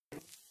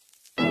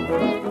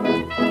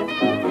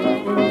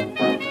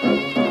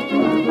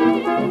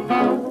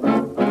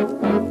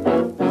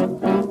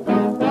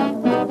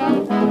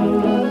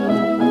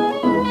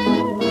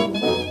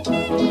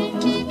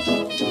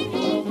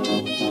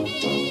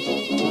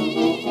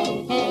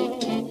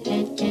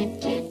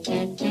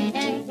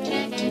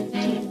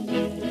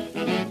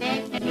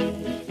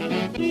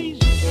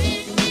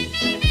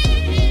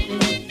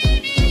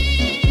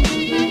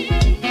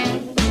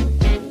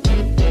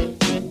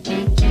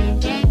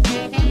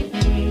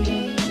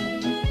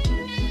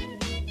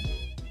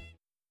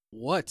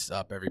What's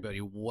up,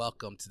 everybody?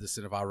 Welcome to the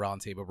Cinephile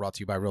Roundtable, brought to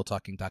you by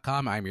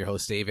RealTalking.com. I'm your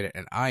host, David,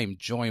 and I'm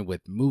joined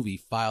with Movie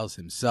Files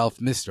himself,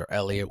 Mr.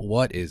 Elliot.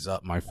 What is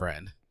up, my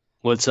friend?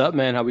 What's up,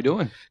 man? How we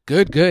doing?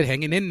 Good.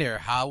 Hanging in there.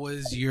 How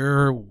was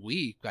your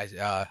week, guys?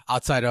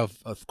 Outside of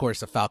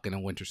course, the Falcon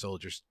and Winter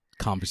Soldier's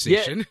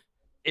conversation. Yeah,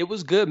 it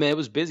was good, man. It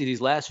was busy these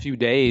last few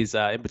days.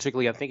 In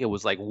particular, I think it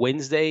was like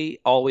Wednesday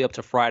all the way up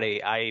to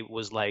Friday. I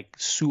was like,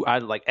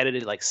 I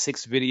edited like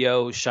 6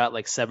 videos, shot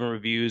like 7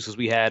 reviews because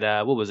we had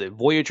what was it?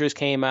 Voyagers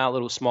came out, a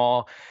little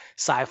small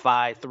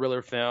sci-fi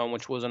thriller film,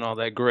 which wasn't all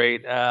that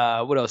great.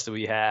 What else do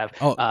we have?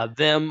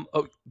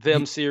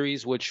 Them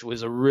series, which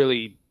was a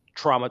really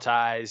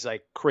traumatized,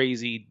 like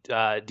crazy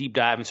deep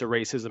dive into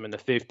racism in the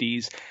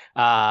 50s,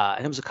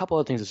 and there was a couple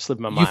other things that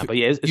slipped my mind, but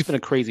yeah, it's been a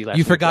crazy last.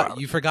 You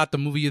forgot the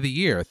movie of the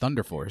year,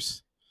 Thunder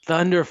Force.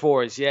 Thunder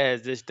Force, yeah,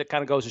 that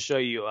kind of goes to show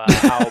you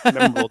how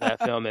memorable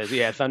that film is.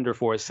 Yeah, Thunder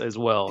Force as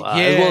well,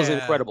 as well as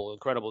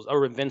Incredibles,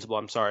 or Invincible.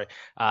 I'm sorry,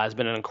 it's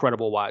been an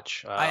incredible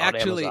watch. I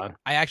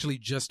actually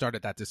just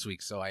started that this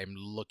week, so I am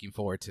looking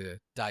forward to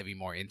diving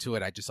more into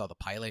it. I just saw the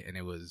pilot, and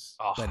it was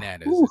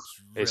bananas.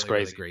 It's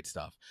crazy, really great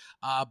stuff.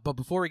 But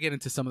before we get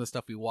into some of the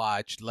stuff we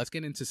watched, let's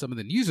get into some of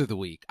the news of the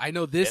week. I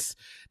know this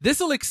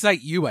will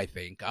excite you. I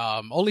think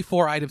only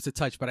 4 items to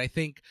touch, but I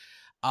think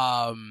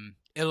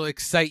it'll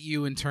excite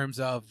you in terms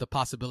of the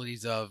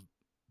possibilities of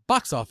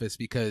box office,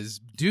 because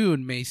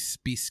Dune may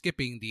be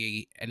skipping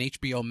an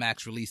HBO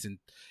Max release in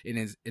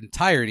its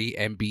entirety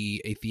and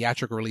be a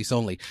theatrical release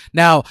only.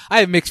 Now,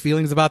 I have mixed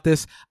feelings about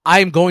this.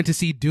 I'm going to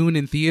see Dune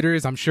in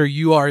theaters. I'm sure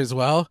you are as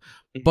well,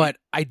 but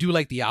I do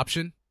like the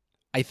option.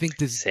 I think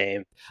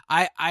same.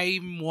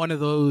 I'm one of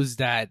those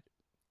that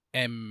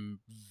am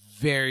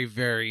very,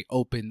 very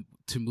open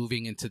to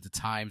moving into the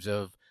times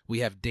of we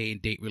have day and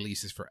date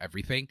releases for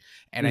everything.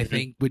 And I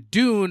think with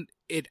Dune,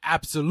 it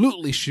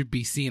absolutely should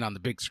be seen on the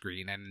big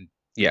screen. And,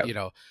 you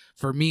know,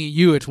 for me and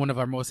you, it's one of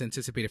our most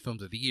anticipated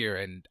films of the year.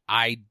 And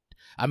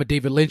I'm a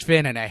David Lynch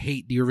fan, and I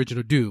hate the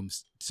original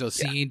Dooms. So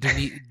seeing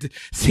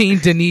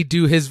Denis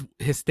do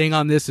his thing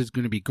on this is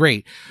going to be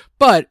great.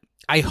 But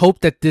I hope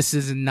that this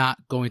is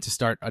not going to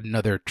start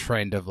another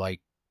trend of,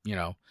 like, you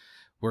know,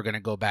 we're going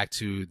to go back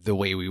to the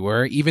way we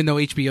were. Even though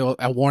HBO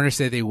and Warner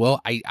said they will,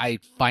 I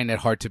find it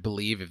hard to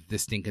believe if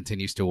this thing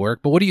continues to work.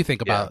 But what do you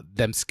think about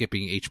them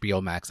skipping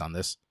HBO Max on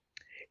this?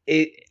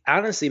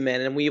 Honestly,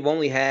 man, and we've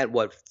only had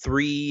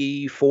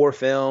 3-4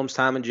 films: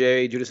 Tom and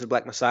Jerry, Judas and the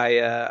Black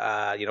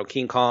Messiah,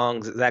 King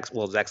Kong, Zack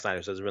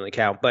Snyder doesn't really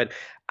count. But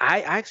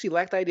I actually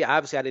like the idea.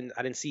 Obviously, I didn't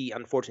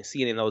unfortunately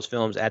see any of those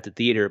films at the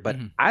theater, but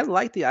I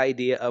like the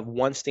idea of,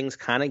 once things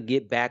kind of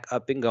get back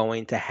up and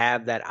going, to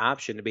have that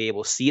option to be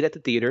able to see it at the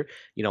theater.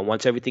 You know,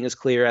 once everything is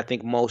clear, I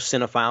think most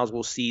cinephiles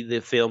will see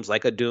the films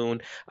like a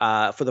Dune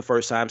for the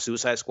first time,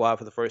 Suicide Squad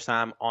for the first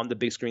time on the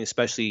big screen,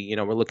 especially,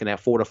 we're looking at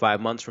 4 to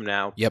 5 months from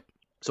now. Yep.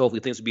 So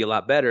hopefully things will be a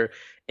lot better.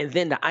 And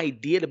then the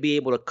idea to be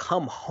able to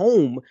come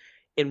home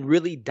and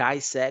really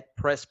dissect,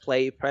 press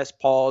play, press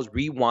pause,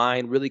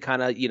 rewind, really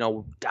kind of,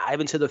 dive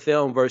into the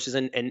film versus,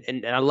 and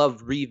I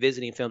love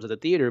revisiting films at the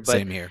theater, but,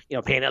 same here.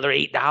 Paying another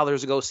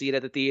 $8 to go see it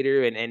at the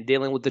theater and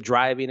dealing with the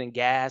driving and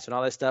gas and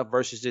all that stuff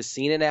versus just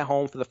seeing it at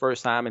home for the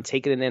first time and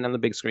taking it in on the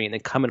big screen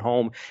and coming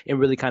home and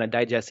really kind of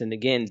digesting it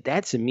again.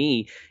 That, to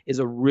me, is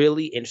a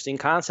really interesting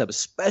concept,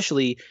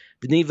 especially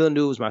Denis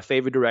Villeneuve is my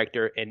favorite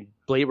director, and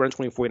Blade Runner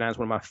 2049 is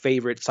one of my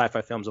favorite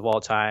sci-fi films of all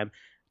time,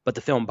 but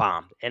the film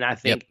bombed. And I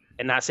think,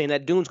 and not saying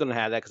that Dune's going to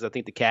have that, because I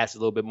think the cast is a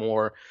little bit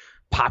more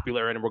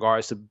popular in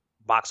regards to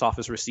box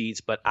office receipts,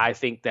 but I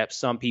think that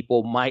some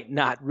people might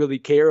not really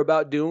care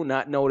about Dune,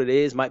 not know what it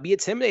is, might be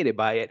intimidated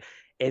by it,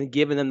 and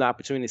giving them the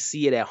opportunity to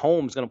see it at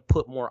home is going to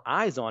put more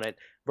eyes on it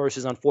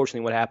versus,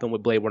 unfortunately, what happened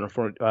with Blade Runner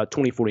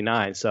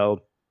 2049.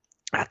 So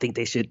I think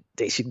they should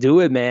do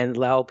it, man.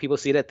 Allow people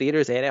to see it at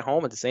theaters and at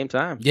home at the same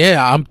time.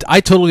 Yeah, I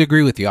totally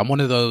agree with you. I'm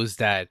one of those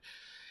that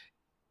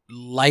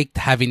liked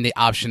having the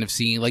option of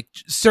seeing, like,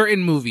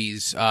 certain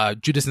movies.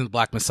 Judas and the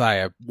Black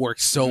Messiah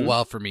works so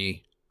well for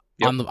me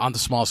on the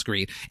small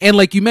screen, and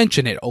like you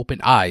mentioned, it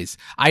opened eyes.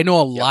 I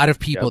know a lot of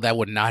people that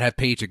would not have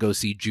paid to go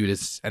see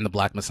Judas and the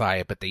Black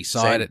Messiah, but they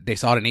saw it. They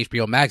saw it on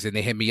HBO Max, and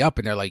they hit me up,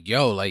 and they're like,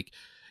 "Yo, like,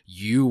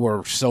 you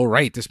were so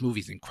right. This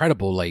movie's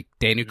incredible. Like,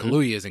 Daniel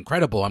Kaluuya is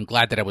incredible. I'm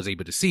glad that I was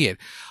able to see it."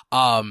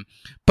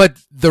 But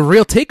the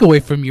real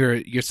takeaway from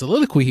your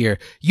soliloquy here,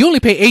 you only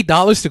pay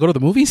 $8 to go to the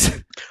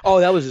movies? Oh,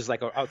 that was just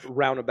like a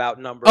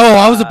roundabout number. Oh,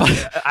 I was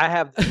I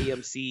have the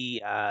AMC,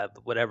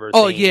 whatever.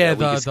 Oh, yeah,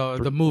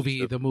 the movie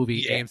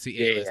AMC.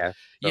 Yeah,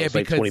 because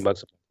like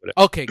 $20.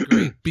 Okay,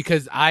 great.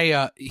 Because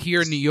I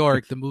here in New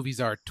York, the movies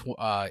are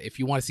if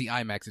you want to see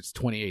IMAX, it's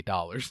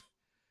 $28.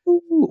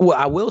 Well,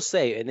 I will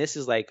say, and this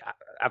is like,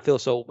 I feel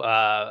so,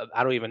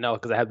 I don't even know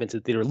because I haven't been to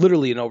the theater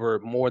literally in over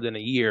more than a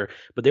year,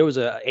 but there was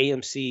a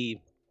AMC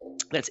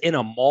that's in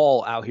a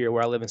mall out here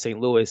where I live in St.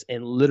 Louis,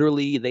 and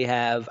literally they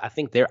have, I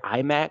think their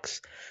IMAX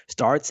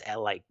starts at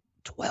like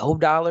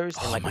 $12, and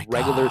Oh like my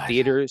regular God.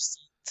 theaters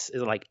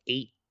is like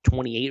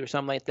 8.28 or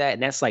something like that,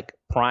 and that's like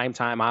prime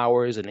time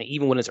hours, and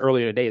even when it's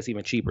earlier in the day, it's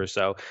even cheaper.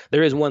 So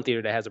there is one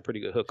theater that has a pretty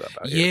good hookup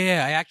out here.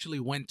 Yeah, I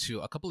actually went to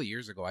a couple of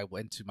years ago. I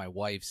went to my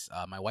wife's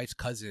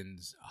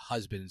cousin's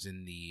husband's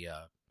in the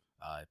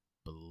I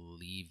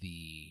believe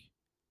the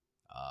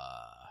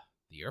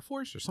Air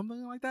Force or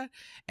something like that,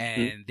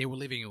 and they were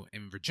living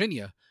in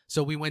Virginia.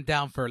 So we went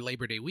down for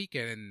Labor Day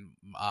weekend,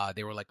 and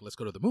they were like, "Let's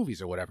go to the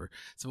movies or whatever."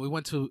 So we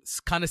went to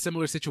kind of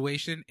similar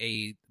situation,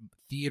 a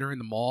theater in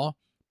the mall.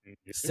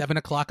 7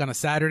 o'clock on a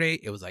Saturday,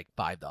 it was like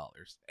 $5,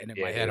 and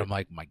in my head, I'm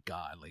like, "My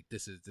God, like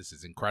this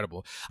is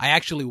incredible." I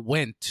actually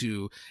went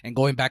to, and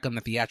going back on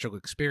the theatrical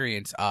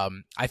experience,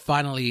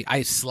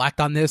 I slacked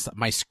on this.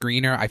 My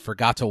screener, I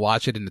forgot to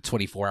watch it in the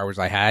 24 hours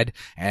I had,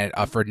 and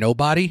for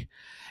Nobody,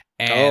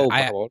 and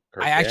I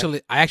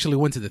actually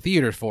went to the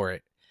theater for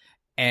it,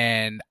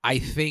 and I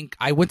think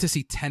I went to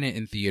see Tenet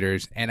in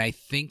theaters, and I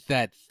think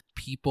that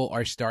people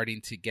are starting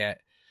to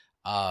get,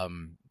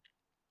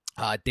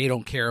 they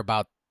don't care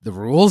about the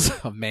rules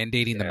of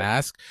mandating the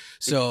mask.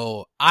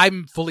 So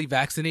I'm fully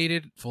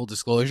vaccinated, full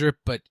disclosure,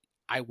 but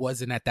I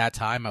wasn't at that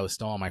time. I was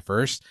still on my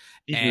first,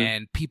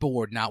 and people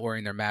were not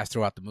wearing their mask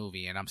throughout the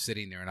movie. And I'm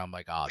sitting there and I'm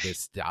like, oh,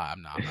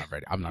 I'm not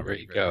ready. I'm not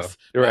ready for this.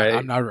 Right.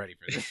 I'm not ready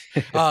for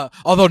this.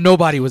 Although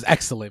Nobody was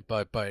excellent,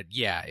 but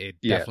yeah,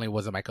 it definitely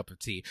wasn't my cup of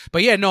tea.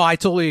 But yeah, no, I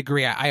totally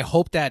agree. I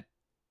hope that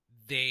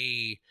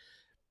they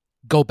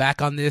go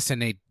back on this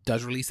and it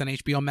does release on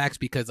HBO Max,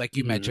 because like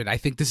you mentioned, I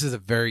think this is a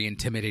very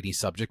intimidating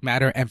subject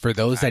matter, and for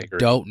those that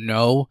don't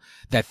know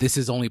that this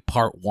is only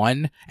part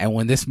one, and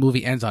when this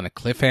movie ends on a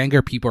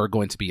cliffhanger, people are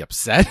going to be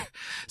upset.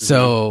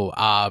 So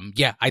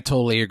yeah, I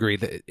totally agree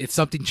that it's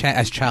something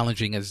as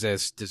challenging as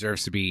this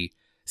deserves to be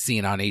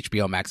seen on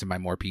HBO Max and by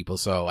more people.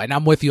 So, and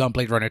I'm with you on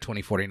Blade Runner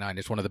 2049.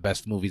 It's one of the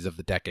best movies of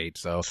the decade.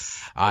 So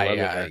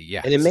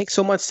yeah. And it makes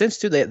so much sense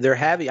too that they're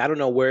having, I don't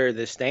know where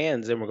this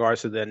stands in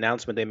regards to the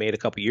announcement they made a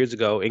couple years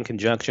ago in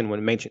conjunction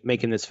when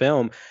making this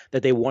film,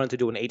 that they wanted to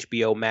do an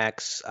HBO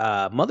Max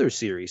mother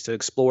series to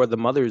explore the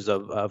mothers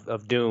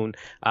of Dune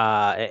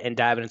and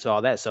diving into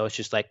all that. So it's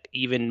just like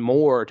even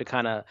more to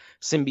kind of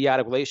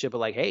symbiotic relationship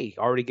of like, hey,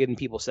 already getting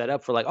people set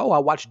up for like, oh, I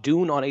watched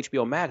Dune on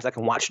HBO Max, I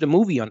can watch the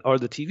movie or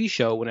the TV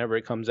show whenever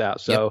it comes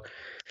out. So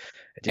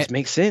it just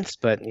makes sense.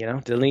 But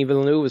Denis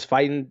Villeneuve was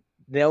fighting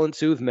nail and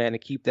tooth, man, to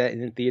keep that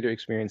in theater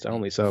experience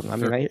only. So I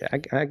mean,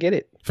 I get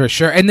it for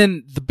sure. And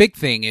then the big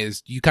thing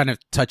is, you kind of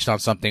touched on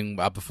something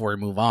before we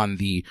move on,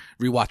 the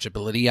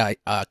rewatchability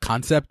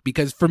concept.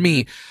 Because for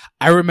me,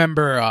 I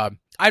remember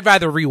I'd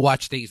rather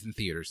rewatch things in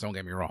theaters. Don't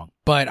get me wrong,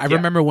 but I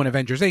remember when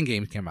Avengers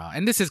Endgame came out,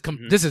 and this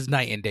is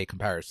night and day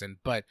comparison.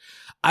 But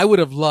I would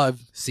have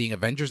loved seeing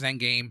Avengers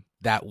Endgame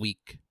that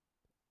week,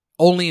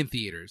 only in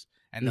theaters.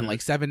 And then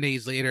like 7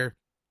 days later,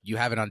 you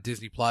have it on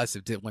Disney Plus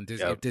if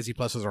Disney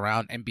Plus was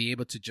around, and be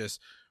able to just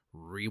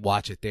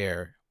rewatch it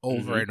there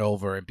over and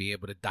over, and be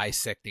able to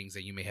dissect things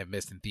that you may have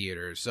missed in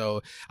theaters.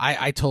 So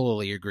I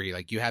totally agree.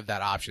 Like, you have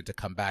that option to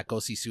come back,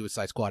 go see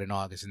Suicide Squad in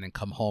August, and then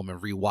come home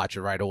and rewatch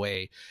it right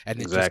away, and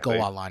then just go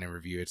online and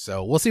review it.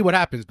 So we'll see what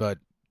happens, but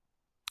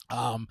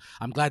I'm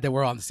glad that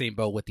we're on the same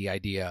boat with the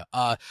idea.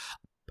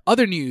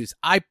 Other news,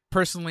 I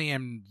personally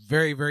am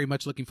very, very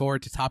much looking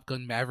forward to Top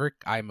Gun Maverick.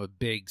 I'm a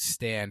big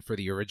stan for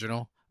the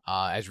original,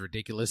 as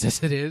ridiculous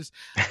as it is.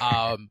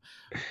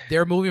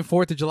 They're moving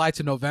 4th of July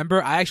to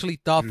November. I actually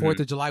thought 4th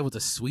of July was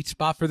a sweet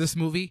spot for this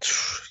movie.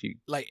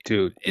 Like,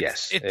 dude,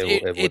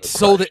 it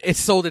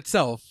sold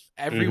itself.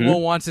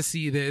 Everyone wants to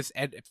see this,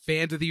 and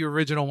fans of the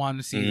original want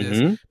to see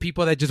this.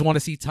 People that just want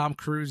to see Tom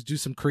Cruise do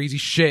some crazy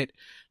shit,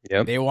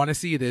 they want to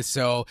see this.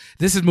 So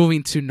this is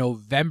moving to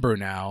November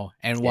now,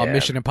 and while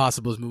Mission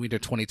Impossible is moving to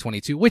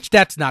 2022, which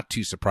that's not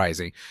too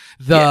surprising.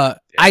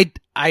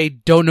 I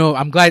don't know.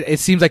 I'm glad. It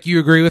seems like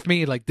you agree with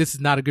me. Like, this is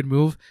not a good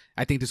move.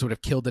 I think this would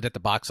have killed it at the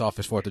box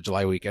office 4th of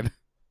July weekend.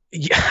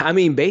 Yeah, I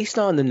mean, based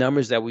on the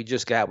numbers that we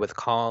just got with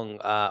Kong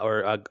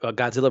or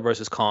Godzilla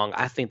versus Kong,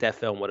 I think that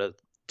film would have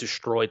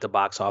destroyed the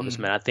box office,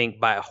 man. I think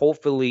by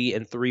hopefully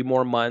in 3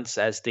 more months,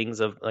 as things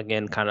have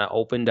again kind of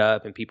opened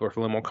up and people are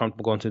feeling more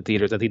comfortable going to the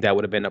theaters, I think that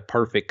would have been a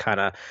perfect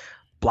kind of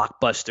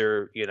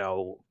blockbuster,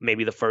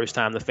 maybe the first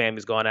time the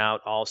family's gone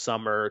out all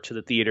summer to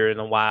the theater in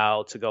a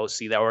while to go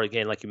see that. Or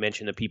again, like you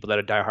mentioned, the people that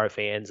are diehard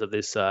fans of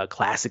this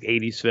classic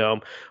 80s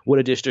film would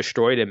have just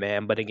destroyed it,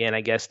 man. But again,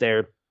 I guess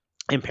they're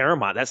in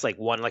Paramount. That's like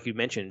one, like you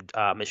mentioned,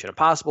 Mission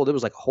Impossible. There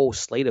was like a whole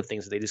slate of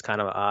things that they just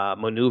kind of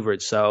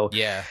maneuvered. So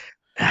yeah.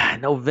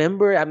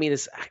 November, I mean,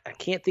 I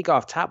can't think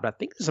off top, but I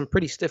think there's some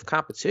pretty stiff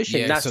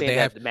competition. Yeah, not saying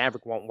that the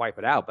Maverick won't wipe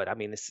it out, but I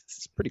mean,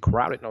 it's pretty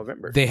crowded in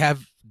November. They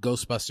have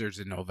Ghostbusters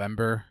in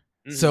November.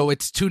 So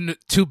it's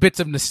two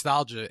bits of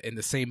nostalgia in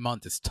the same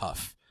month is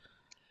tough.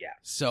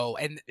 So,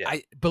 and Yeah.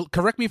 but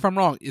correct me if I'm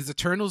wrong. Is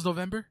Eternals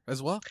November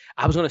as well?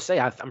 I was gonna say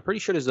I'm pretty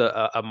sure there's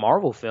a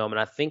Marvel film, and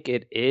I think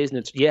it is.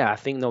 And I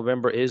think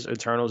November is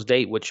Eternals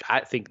date, which I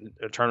think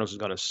Eternals is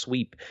gonna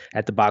sweep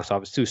at the box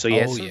office too. So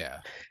yeah, Oh yeah.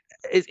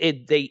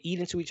 they eat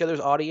into each other's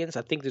audience.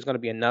 I think there's going to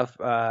be enough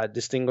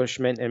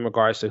distinguishment in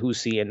regards to who's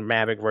seeing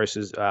Maverick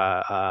versus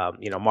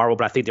Marvel,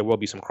 but I think there will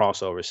be some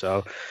crossover.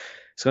 So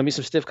it's going to be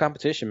some stiff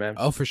competition, man.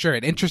 Oh, for sure.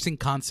 An interesting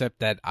concept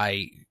that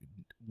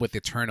with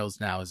Eternals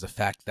now is the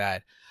fact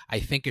that I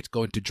think it's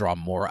going to draw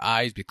more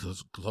eyes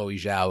because Chloe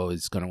Zhao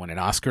is going to win an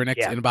Oscar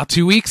in about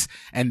 2 weeks,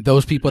 and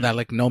those people that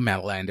like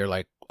Nomadland, they're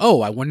like,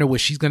 oh, I wonder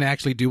what she's going to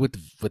actually do with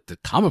the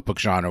comic book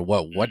genre.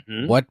 What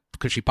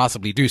could she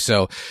possibly do?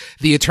 So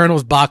the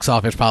Eternals box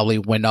office probably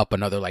went up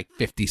another like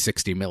 50,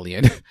 60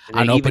 million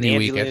on opening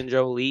weekend. Angelina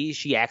Jolie,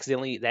 she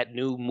accidentally, that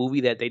new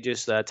movie that they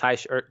just, Ty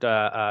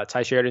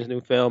Sheridan's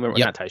new film, or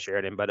not Ty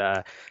Sheridan, but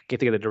can't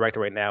think of the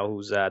director right now,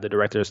 who's the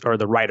director or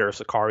the writer of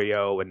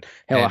Sicario and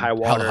Hell or High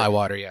Water. Hell or High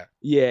Water, yeah.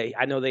 Yeah,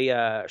 I know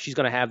she's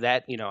going to have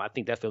that. I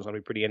think that film's going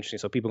to be pretty interesting.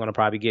 So people are going to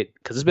probably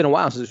because it's been a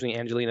while since we've seen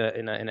Angelina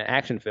in an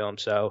action film.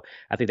 So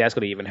I think that's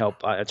going to even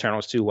help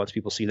Eternals too, once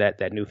people see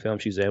that new film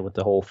she's in with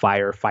the whole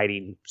fire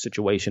fighting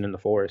situation in the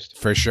forest.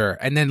 For sure.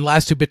 And then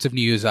last two bits of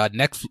news,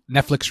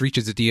 Netflix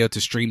reaches a deal to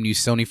stream new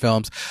Sony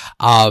films.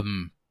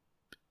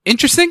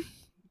 Interesting,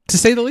 to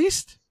say the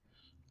least.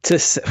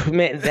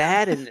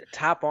 That and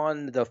top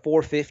on the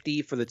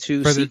 450 for the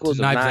sequels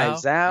of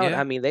Knives Out.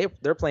 Yeah. I mean,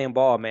 they're playing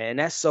ball, man. And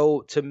that's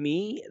to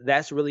me,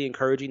 that's really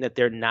encouraging that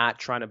they're not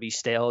trying to be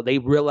stale. They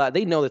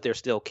know that they're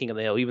still king of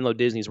the hill, even though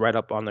Disney's right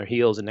up on their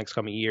heels in the next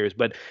coming years.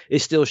 But it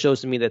still shows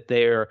to me that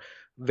they're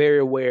very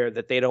aware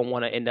that they don't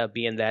want to end up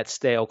being that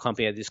stale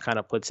company that just kind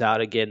of puts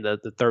out again the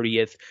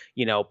 30th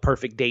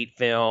perfect date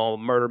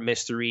film, murder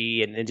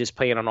mystery, and just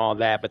playing on all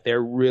that. But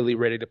they're really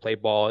ready to play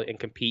ball and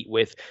compete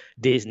with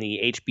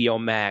Disney,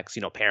 HBO Max,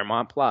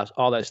 Paramount Plus,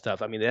 all that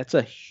stuff. I mean, that's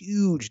a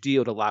huge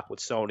deal to lock with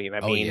Sony.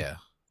 And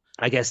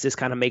I guess this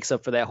kind of makes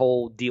up for that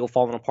whole deal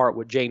falling apart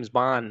with James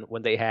Bond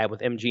when they had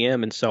with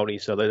MGM and Sony.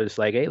 So they're just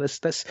like, hey, let's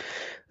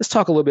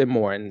talk a little bit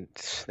more, and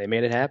they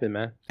made it happen,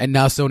 man. And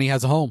now Sony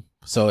has a home.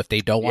 So if they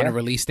don't want to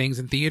release things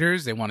in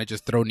theaters, they want to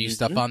just throw new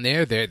stuff on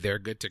there, they're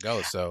good to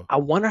go. So I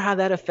wonder how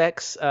that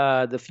affects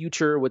the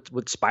future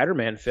with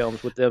Spider-Man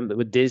films with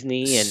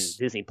Disney and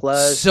Disney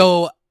Plus.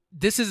 So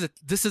this is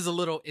a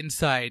little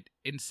insider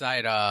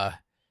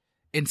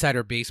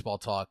baseball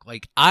talk.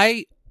 Like,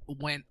 I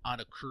went on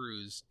a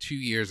cruise 2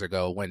 years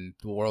ago when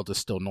the world was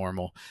still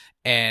normal,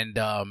 and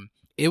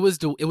it was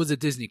a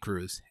Disney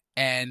cruise,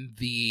 and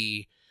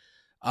it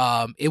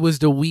was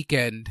the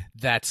weekend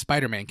that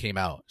Spider-Man came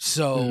out.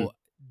 So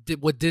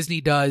what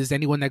Disney does,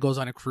 anyone that goes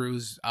on a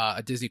cruise,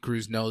 a Disney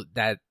cruise,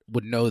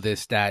 would know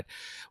this, that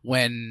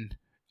when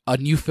a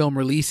new film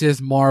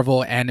releases,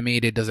 Marvel,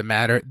 animated, doesn't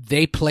matter,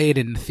 they play it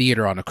in the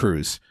theater on a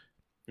cruise.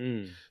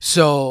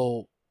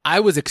 So I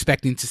was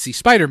expecting to see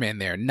Spider-Man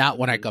there, not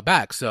when I got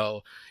back.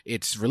 So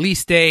it's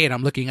release day, and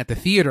I'm looking at the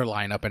theater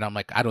lineup, and I'm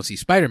like, I don't see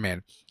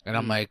Spider-Man. And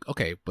I'm like,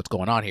 okay, what's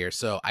going on here?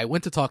 So I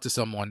went to talk to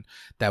someone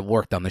that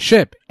worked on the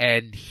ship,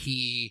 and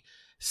he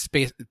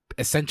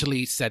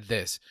essentially said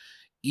this: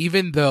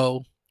 even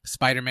though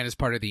Spider-Man is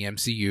part of the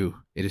MCU,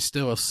 it is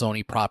still a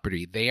Sony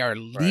property. They are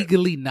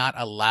legally not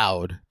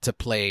allowed to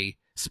play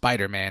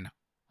Spider-Man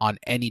on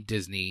any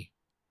Disney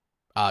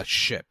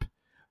ship.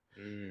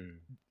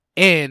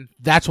 And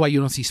that's why you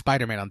don't see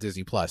Spider-Man on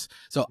Disney Plus.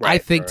 So I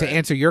think to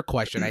answer your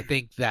question, I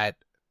think that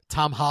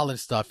Tom Holland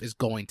stuff is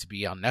going to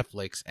be on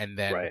Netflix, and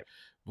then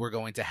we're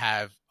going to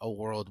have a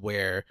world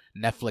where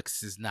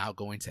Netflix is now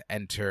going to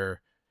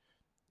enter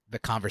the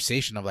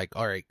conversation of like,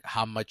 all right,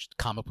 how much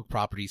comic book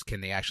properties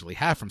can they actually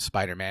have from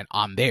Spider-Man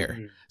on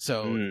there?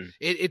 So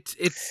it's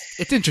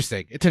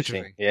interesting. It's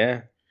interesting.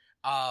 Yeah.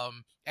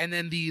 And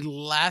then the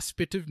last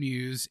bit of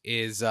news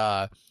is,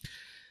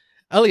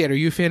 Elliot, are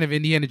you a fan of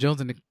Indiana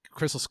Jones and the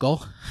Crystal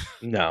Skull?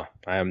 No,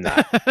 I am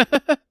not.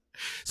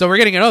 So we're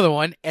getting another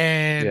one,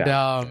 and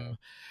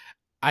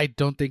I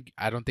don't think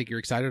you're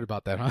excited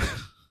about that, huh?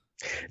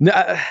 No,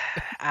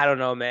 I don't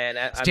know, man.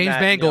 It's James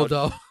Mangold,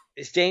 though.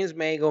 It's James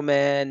Mangold,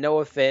 man. No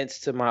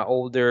offense to my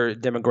older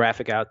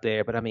demographic out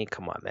there, but I mean,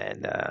 come on,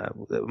 man.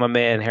 My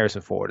man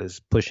Harrison Ford is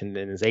pushing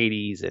in his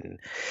 80s, and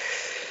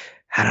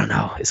I don't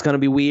know. It's gonna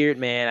be weird,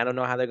 man. I don't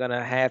know how they're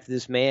gonna have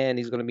this man.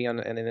 He's gonna be on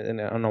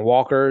a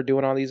walker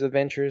doing all these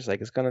adventures.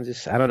 Like, it's gonna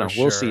just, I don't know.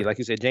 We'll see. Like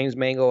you said, James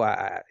Mangold.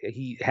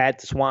 He had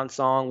the Swan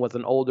Song with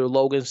an older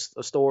Logan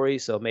story,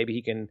 so maybe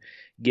he can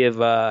give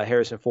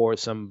Harrison Ford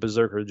some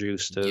berserker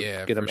juice to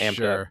get him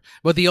amped up.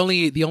 But the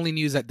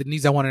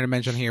news I wanted to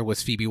mention here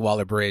was Phoebe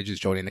Waller-Bridge is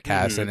joining the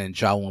cast, and then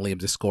John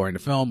Williams is scoring the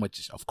film,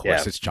 which of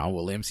course it's John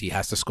Williams. He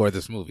has to score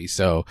this movie.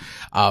 So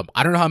I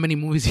don't know how many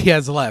movies he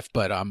has left,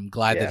 but I'm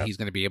glad that he's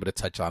going to be able to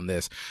touch on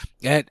this.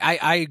 And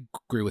I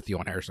agree with you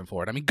on Harrison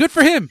Ford. I mean, good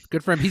for him.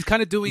 Good for him. He's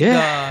kind of doing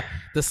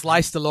the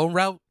Sly Stallone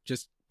route,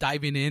 just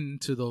diving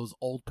into those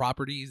old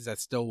properties that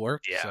still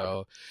work.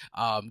 So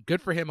good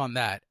for him on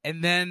that.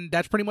 And then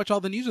that's pretty much all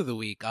the news of the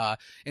week.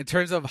 In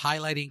terms of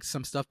highlighting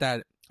some stuff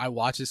that I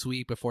watched this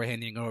week before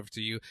handing it over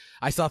to you.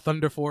 I saw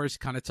Thunder Force,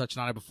 kind of touched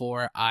on it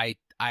before. I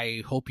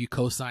hope you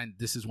co-sign.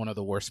 This is one of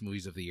the worst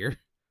movies of the year.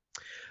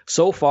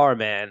 So far,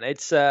 man,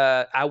 it's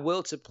I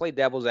will, to play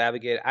devil's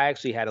advocate, I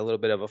actually had a little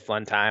bit of a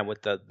fun time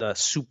with the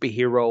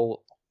superhero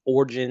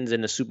origins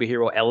and the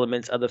superhero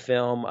elements of the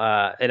film.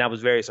 And I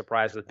was very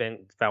surprised that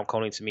Ben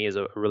Falcone to me is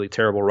a really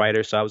terrible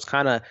writer. So I was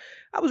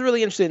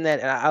really interested in that.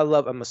 And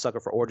I'm a sucker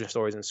for origin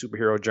stories and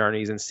superhero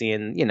journeys and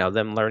seeing,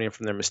 them learning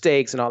from their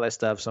mistakes and all that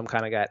stuff. So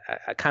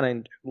I kind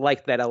of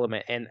like that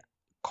element. And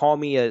call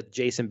me a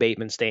Jason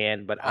Bateman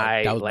stan, but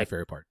that was my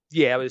favorite part.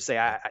 Yeah, I would say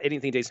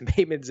anything Jason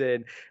Bateman's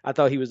in, I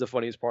thought he was the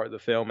funniest part of the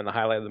film and the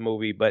highlight of the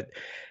movie. But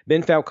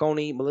Ben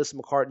Falcone, Melissa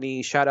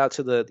McCarthy, shout out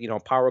to the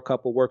power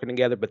couple working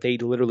together, but they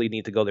literally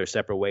need to go their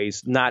separate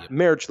ways, not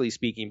maritally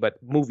speaking, but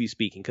movie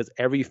speaking, because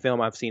every film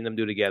I've seen them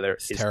do together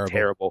is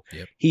terrible.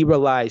 Yep. He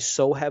relies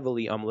so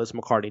heavily on Melissa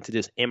McCarthy to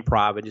just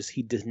improv, and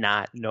he does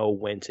not know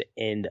when to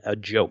end a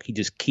joke. He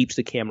just keeps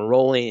the camera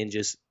rolling and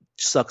just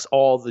sucks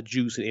all the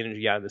juice and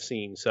energy out of the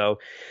scene. So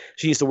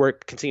she needs to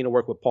continue to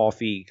work with Paul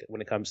Feig when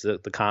it comes to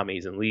the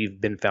commies, and leave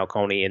Ben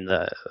Falcone in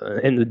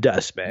the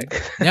dust bag.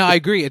 No, I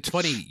agree. It's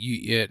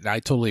funny.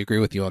 I totally agree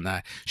with you on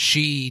that.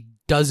 She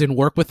doesn't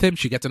work with him.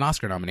 She gets an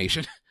Oscar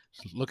nomination.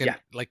 Look at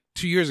like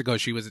 2 years ago,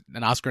 she was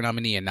an Oscar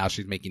nominee, and now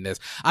she's making this.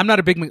 I'm not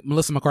a big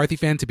Melissa McCarthy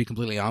fan, to be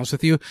completely honest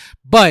with you,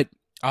 but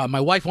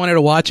my wife wanted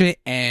to watch it,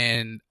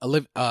 and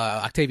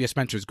Octavia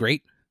Spencer is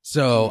great.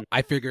 So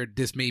I figured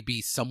this may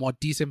be somewhat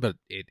decent, but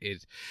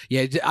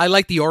I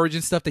like the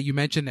origin stuff that you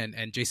mentioned,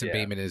 and Jason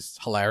Bateman is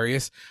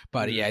hilarious,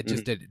 but it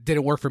just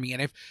didn't work for me.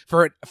 And if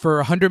for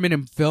a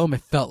 100-minute film,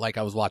 it felt like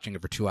I was watching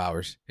it for 2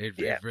 hours.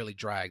 It really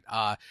dragged.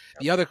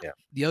 The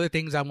other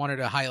things I wanted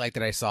to highlight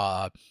that I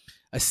saw,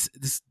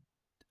 this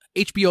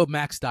HBO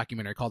Max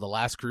documentary called The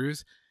Last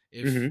Cruise.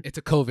 It's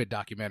a COVID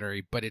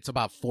documentary, but it's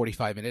about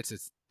 45 minutes.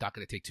 It's not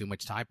going to take too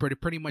much time, but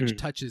it pretty much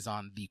touches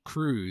on the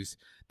cruise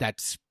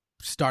that's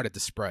started the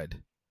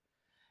spread,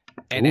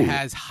 and it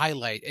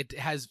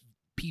has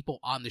people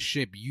on the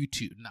ship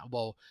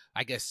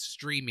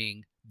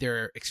streaming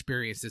their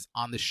experiences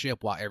on the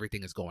ship while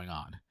everything is going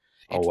on.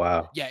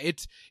 Wow. Yeah,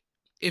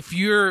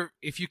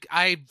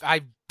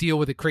 I deal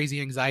with a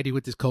crazy anxiety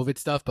with this COVID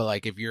stuff, but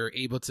like if you're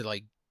able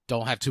to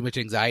don't have too much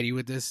anxiety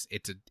with this,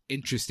 it's an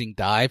interesting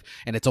dive,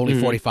 and it's only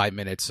 45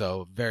 minutes,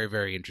 so very,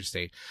 very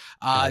interesting.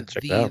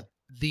 The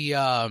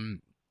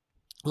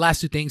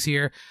last two things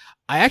here.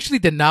 I actually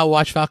did not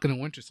watch Falcon and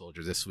Winter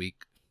Soldier this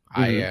week.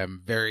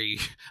 I'm very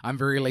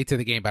late to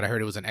the game, but I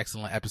heard it was an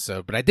excellent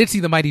episode. But I did see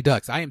the Mighty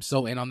Ducks. I am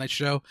so in on that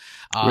show.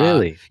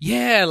 Really?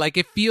 Yeah,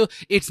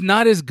 it's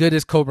not as good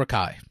as Cobra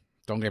Kai.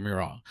 Don't get me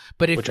wrong,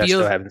 but which I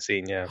still haven't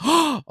seen. Yeah.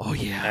 Oh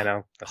yeah. I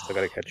know. I still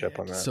got to catch up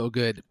on that. So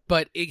good,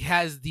 but it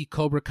has the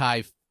Cobra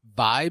Kai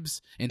vibes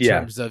in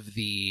terms of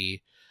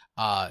the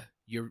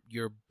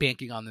You're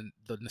banking on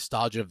the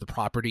nostalgia of the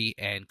property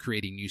and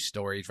creating new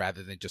stories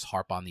rather than just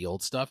harp on the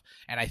old stuff.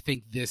 And I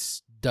think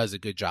this does a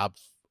good job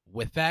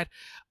with that.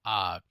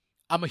 I'm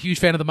a huge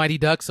fan of the Mighty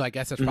Ducks, so I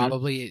guess that's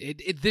probably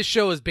this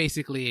show is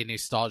basically a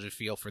nostalgia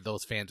feel for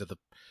those fans of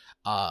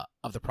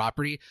the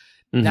property.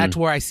 That's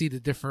where I see the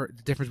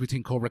difference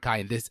between Cobra Kai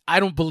and this. I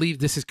don't believe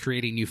this is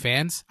creating new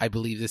fans. I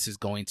believe this is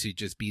going to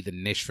just be the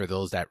niche for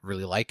those that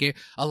really like it.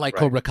 Unlike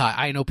Cobra Kai,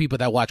 I know people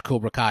that watch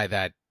Cobra Kai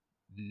that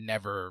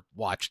never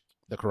watched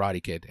The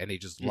Karate Kid, and they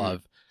just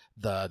love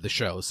the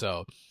show.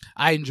 So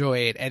I enjoy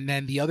it. And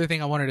then the other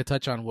thing I wanted to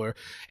touch on were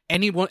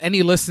any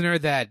listener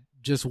that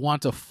just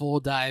wants a full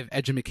dive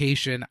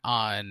education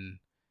on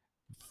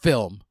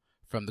film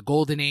from the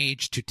golden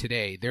age to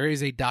today. There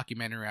is a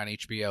documentary on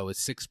HBO.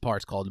 It's 6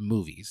 parts called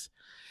Movies,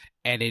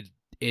 and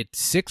it's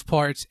 6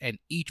 parts, and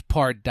each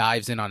part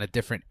dives in on a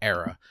different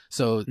era.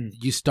 So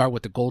you start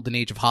with the golden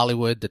age of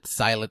Hollywood,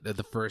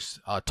 the first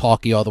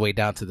talkie, all the way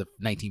down to the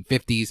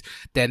 1950s.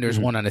 Then there's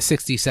one on the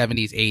 60s,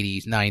 70s,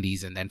 80s,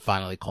 90s, and then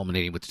finally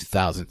culminating with the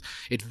 2000s.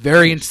 It's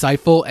very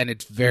insightful, and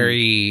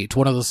it's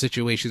one of those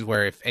situations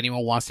where if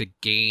anyone wants to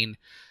gain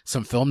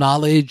some film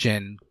knowledge,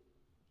 and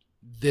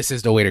this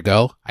is the way to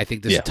go. I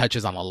think this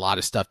touches on a lot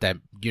of stuff that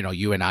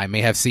you and I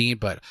may have seen,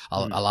 but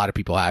a lot of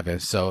people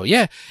haven't. So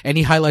yeah,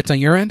 any highlights on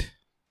your end?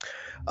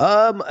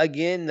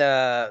 Again,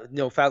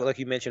 Falcon, like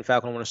you mentioned,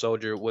 Falcon and Winter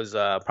Soldier was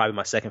probably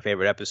my second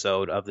favorite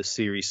episode of the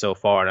series so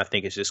far, and I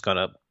think it's just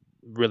gonna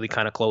really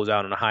kind of close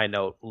out on a high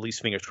note. At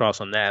least fingers crossed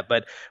on that.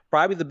 But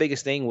probably the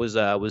biggest thing was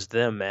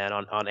them, man,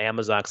 on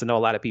Amazon. Because I know a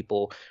lot of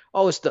people,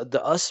 it's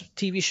the Us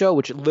TV show,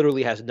 which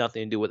literally has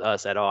nothing to do with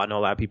Us at all. I know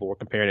a lot of people were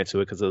comparing it to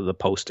it because of the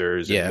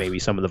posters and maybe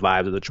some of the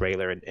vibes of the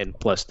trailer, and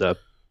plus the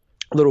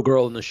little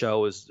girl in the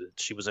show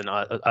she was in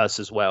Us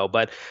as well.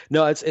 But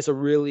no, it's a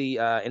really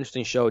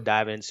interesting show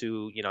diving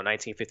into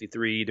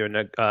 1953 during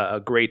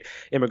a great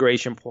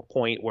immigration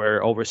point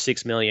where over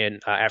 6 million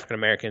African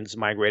Americans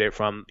migrated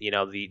from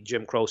the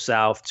Jim Crow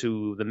South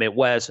to the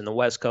Midwest and the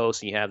West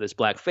Coast, and you have this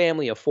black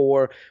family of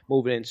 4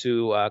 moving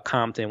into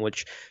Compton,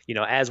 which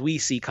as we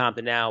see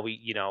Compton now,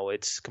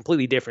 it's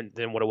completely different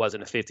than what it was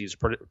in the 50s.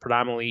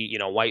 Predominantly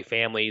white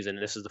families, and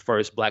this is the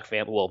first black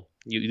family. Well,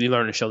 you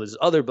learn to show there's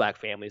other black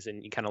families,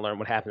 and you kind of learn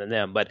what happened to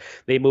them. But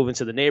they move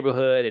into the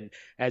neighborhood, and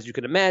as you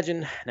can imagine,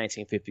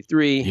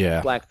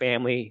 1953, black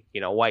family,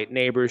 white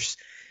neighbors,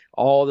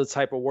 all the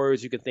type of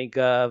words you can think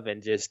of,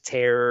 and just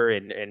terror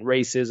and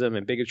racism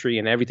and bigotry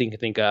and everything you can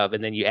think of.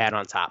 And then you add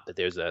on top that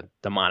there's a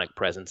demonic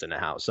presence in the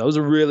house. So it was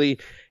a really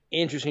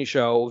interesting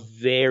show,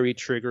 very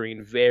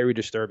triggering, very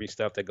disturbing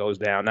stuff that goes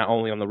down, not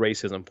only on the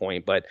racism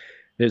point, but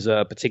there's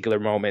a particular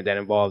moment that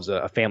involves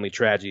a family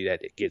tragedy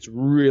that it gets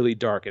really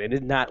dark, and it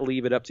did not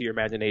leave it up to your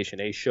imagination.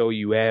 They show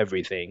you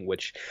everything,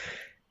 which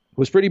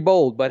was pretty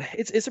bold, but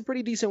it's a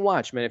pretty decent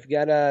watch, man. If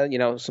you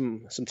got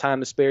some time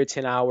to spare,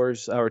 10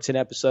 hours or 10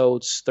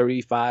 episodes,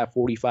 35,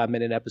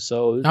 45-minute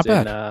episodes, not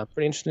bad. And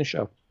pretty interesting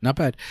show. Not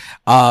bad.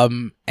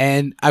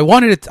 And I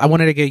wanted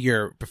to get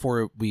your,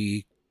 before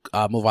we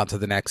move on to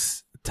the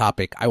next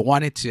topic, I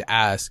wanted to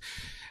ask,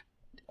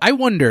 I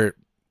wonder,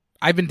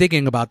 I've been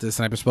thinking about this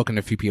and I've been spoken to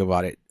a few people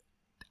about it.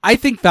 I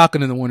think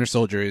Falcon and the Winter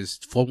Soldier is,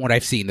 from what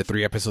I've seen, the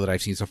 3 episodes that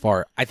I've seen so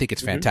far, I think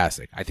it's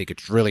fantastic. I think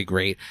it's really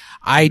great.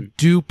 I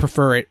do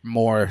prefer it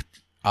more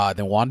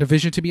than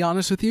WandaVision, to be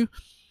honest with you.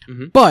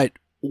 But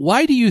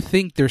why do you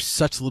think there's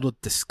such little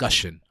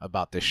discussion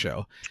about this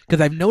show?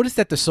 Because I've noticed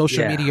that the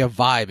social media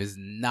vibe is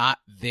not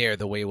there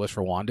the way it was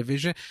for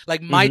WandaVision.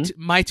 Like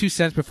my 2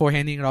 cents before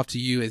handing it off to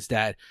you is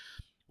that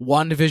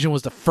WandaVision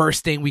was the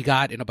first thing we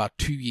got in about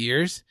 2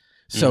 years.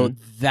 So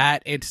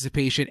that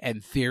anticipation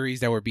and theories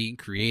that were being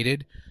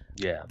created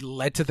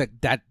led to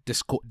that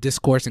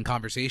discourse and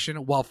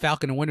conversation, while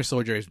Falcon and Winter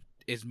Soldier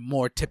is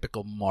more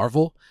typical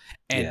Marvel,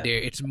 and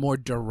it's more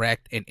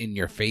direct and in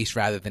your face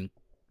rather than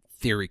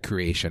theory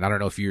creation. I don't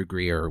know if you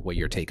agree or what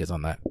your take is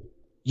on that.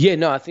 Yeah,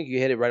 no, I think you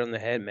hit it right on the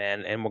head,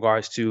 man. In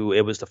regards to,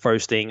 it was the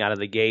first thing out of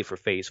the gate for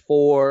Phase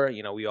 4.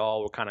 We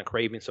all were kind of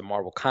craving some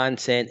Marvel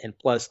content, and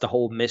plus the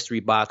whole mystery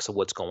box of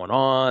what's going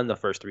on. The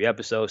first 3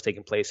 episodes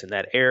taking place in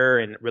that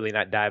era, and really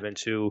not dive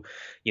into,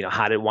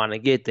 how did Wanda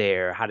get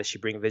there? How did she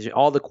bring Vision?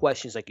 All the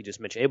questions like you just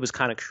mentioned. It was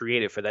kind of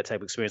created for that type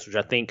of experience, which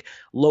I think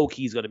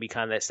Loki is going to be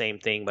kind of that same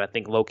thing, but I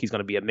think Loki is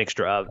going to be a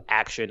mixture of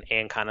action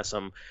and kind of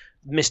some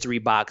mystery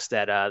box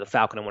that the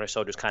Falcon and Winter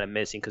Soldier is kind of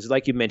missing, because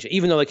like you mentioned,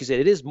 even though like you said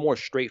it is more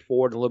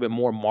straightforward, a little bit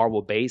more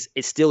Marvel based,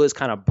 it still is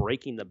kind of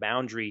breaking the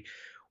boundary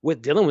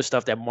with dealing with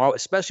stuff that Marvel,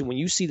 especially when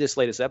you see this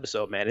latest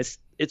episode, man,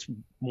 it's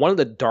one of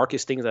the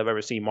darkest things I've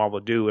ever seen Marvel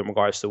do in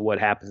regards to what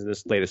happens in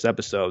this latest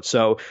episode.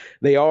 So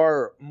they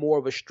are more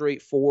of a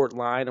straightforward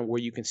line of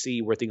where you can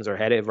see where things are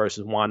headed,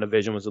 versus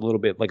WandaVision was a little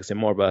bit, like I said,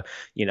 more of a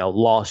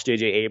lost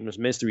J.J. Abrams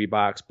mystery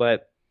box.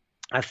 But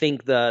I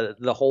think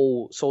the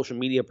whole social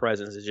media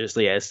presence is just,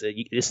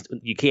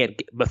 you can't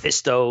get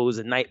Mephistos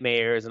and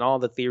nightmares and all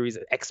the theories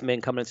of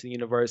X-Men coming into the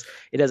universe.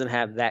 It doesn't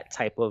have that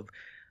type of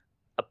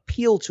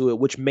appeal to it,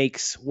 which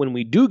makes, when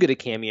we do get a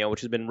cameo,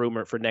 which has been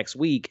rumored for next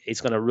week,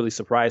 it's going to really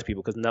surprise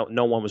people, because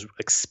no one was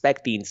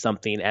expecting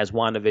something as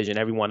WandaVision.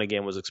 Everyone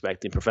again was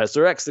expecting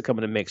Professor X to come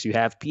in the mix. You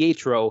have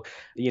Pietro,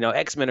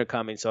 X-Men are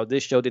coming. So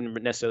this show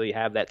didn't necessarily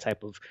have that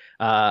type of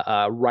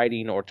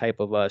writing or type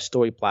of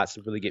story plots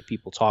to really get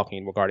people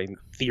talking regarding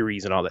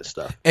theories and all that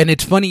stuff. And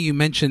it's funny you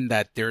mentioned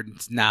that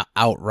there's not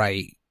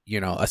outright,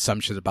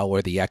 assumptions about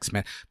where the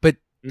X-Men, but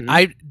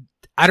I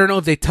don't know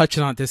if they touched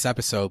on this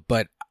episode,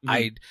 but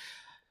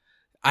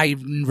I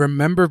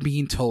remember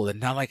being told, and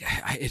not like,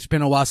 it's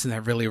been a while since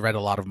I've really read a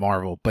lot of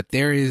Marvel, but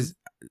there is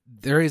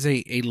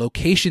a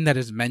location that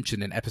is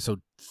mentioned in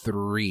episode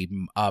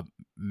 3,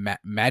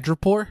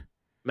 Madripoor.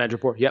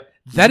 Madripoor, yep.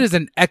 That is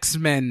an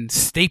X-Men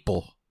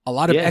staple. A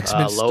lot of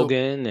X-Men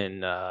Logan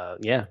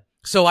and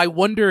So I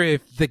wonder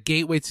if the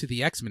gateway to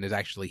the X-Men is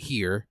actually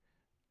here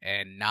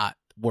and not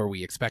where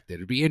we expected.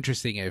 It'd be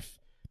interesting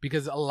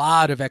because a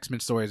lot of X-Men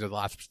stories of the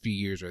last few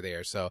years are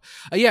there. So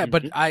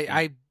but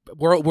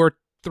we're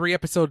 3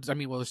 episodes. I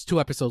mean, well, there's 2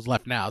 episodes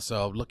left now,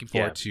 so looking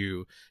forward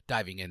to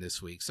diving in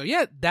this week. So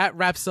that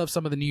wraps up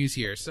some of the news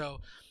here. So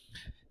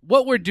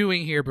what we're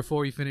doing here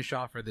before we finish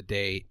off for the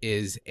day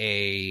is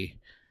a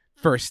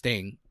first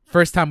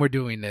time we're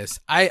doing this.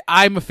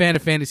 I'm a fan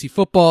of fantasy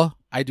football.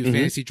 I do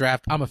fantasy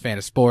draft. I'm a fan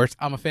of sports.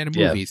 I'm a fan of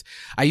movies.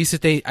 I used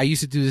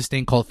to do this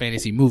thing called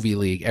Fantasy Movie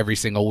League every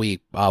single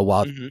week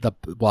while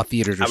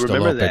theaters were still open. I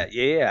remember that.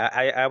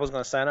 Yeah. I was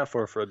going to sign up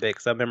for a bit,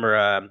 because I remember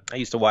I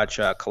used to watch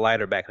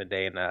Collider back in the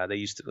day, and they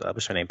used to,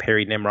 what's her name,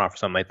 Perry Nimroff or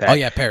something like that. Oh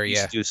yeah, Perry.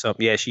 She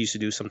used to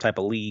do some type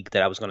of league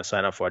that I was going to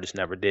sign up for. I just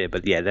never did.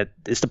 But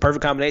it's the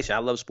perfect combination. I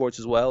love sports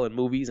as well and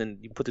movies,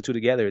 and you put the two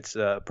together, it's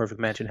a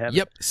perfect match in heaven.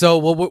 Yep. So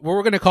what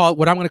I'm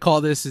going to call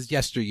this is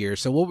yesteryear.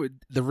 So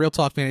the Real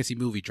Talk Fantasy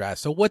Movie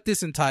Draft. So what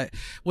this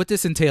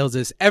entails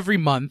is every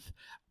month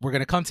we're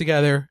going to come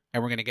together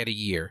and we're going to get a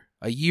year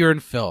in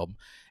film,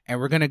 and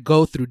we're going to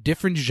go through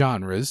different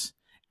genres,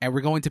 and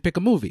we're going to pick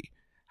a movie.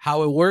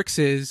 How it works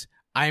is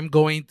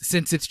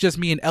since it's just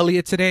me and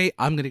Elliot today,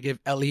 I'm going to give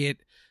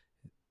Elliot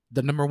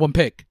the number 1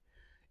 pick.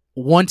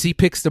 Once he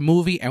picks the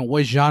movie and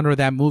what genre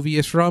that movie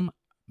is from,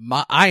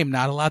 I am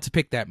not allowed to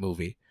pick that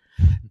movie.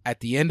 At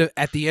the end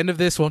of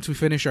this, once we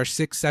finish our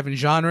 6-7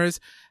 genres,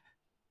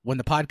 when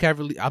the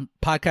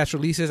podcast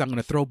releases, I'm going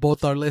to throw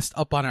both our lists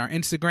up on our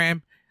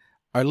Instagram.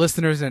 our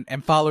listeners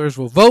and followers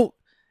will vote,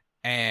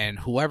 and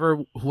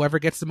whoever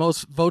gets the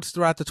most votes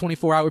throughout the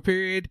 24-hour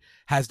period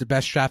has the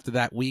best draft of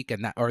that week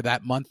and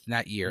that month and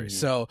that year.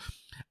 So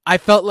I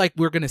felt like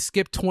we're going to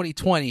skip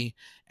 2020,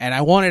 and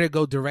I wanted to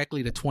go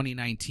directly to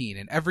 2019.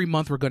 And every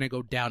month we're going to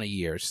go down a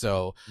year.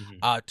 So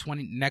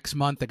next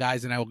month, the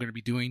guys and I are going to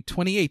be doing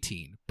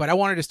 2018. But I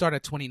wanted to start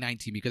at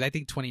 2019 because I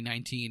think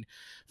 2019,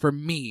 for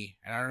me,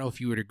 and I don't know if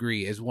you would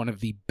agree, is one of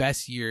the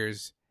best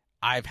years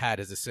I've had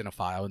as a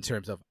cinephile in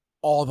terms of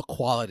all the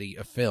quality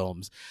of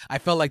films. I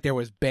felt like there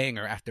was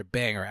banger after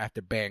banger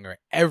after banger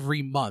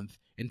every month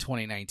in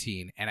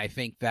 2019. And I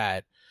think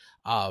that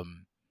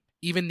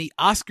even the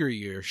Oscar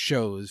year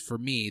shows for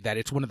me that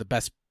it's one of the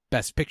best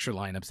picture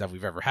lineups that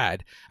we've ever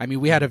had. I mean,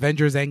 we had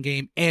Avengers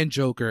Endgame and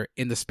Joker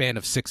in the span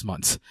of 6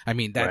 months. I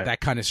mean, that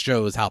kind of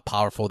shows how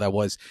powerful that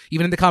was,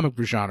 even in the comic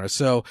book genre.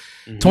 So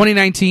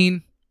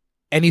 2019,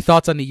 any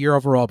thoughts on the year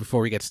overall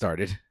before we get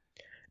started?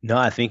 No,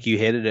 I think you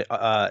hit it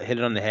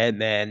on the head,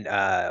 man.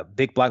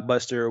 Big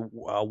blockbuster,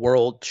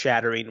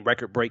 world-shattering,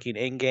 record-breaking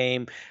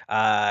Endgame,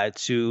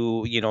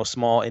 to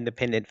small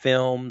independent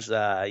films,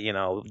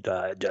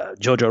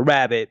 Jojo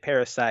Rabbit,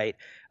 Parasite,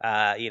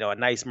 a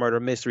nice murder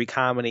mystery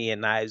comedy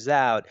and Knives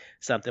Out,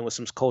 something with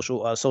some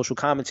social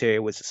commentary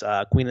with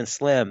Queen and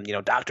Slim,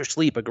 Doctor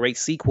Sleep, a great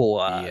sequel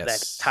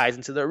that ties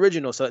into the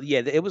original. So yeah,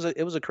 it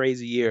was a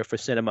crazy year for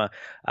cinema.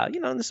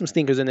 There's some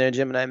stinkers in there,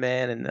 Gemini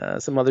Man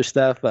and some other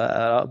stuff,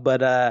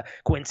 but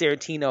Quentin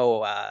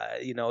Tarantino,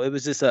 it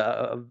was just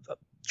a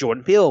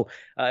Jordan Peele.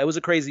 It was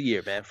a crazy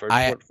year, man, for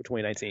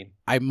 2019.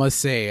 I must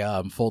say,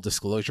 full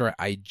disclosure,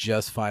 I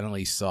just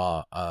finally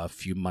saw a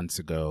few months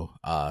ago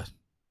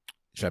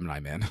Gemini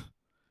Man.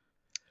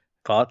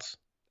 Thoughts?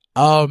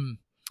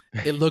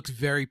 It looked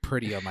very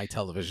pretty on my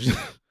television.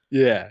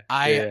 Yeah.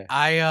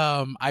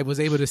 I was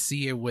able to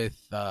see it with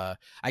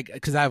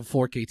because I have a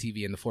 4K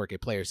TV and the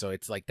 4K player, so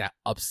it's like that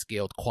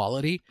upscaled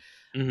quality.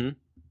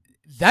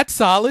 That's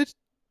solid.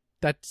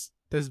 That's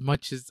as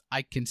much as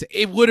I can say.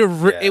 It would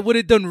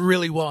have done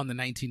really well in the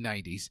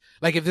 1990s.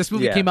 Like if this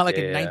movie came out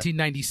in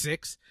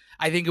 1996,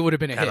 I think it would have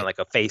been a hit. Kind of like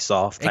a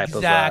Face-Off type of.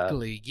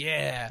 Exactly.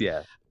 Yeah.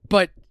 Yeah.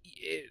 But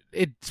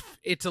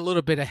it's a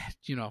little bit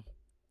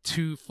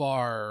too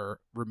far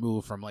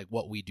removed from like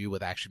what we do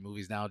with action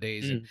movies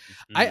nowadays. And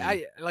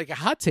I like a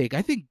hot take.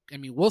 I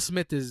mean Will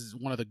Smith is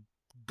one of the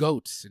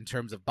GOATs in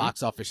terms of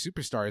box office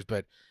superstars,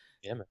 but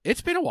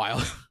it's been a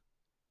while.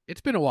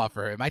 It's been a while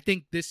for him. I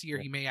think this year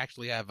he may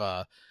actually have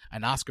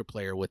an Oscar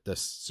player with the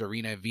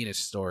Serena and Venus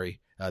story,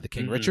 the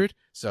King Richard.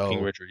 So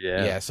King Richard,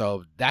 yeah.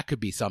 So that could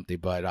be something.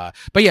 But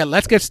yeah,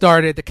 let's get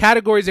started. The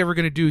categories that we're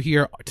gonna do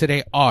here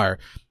today are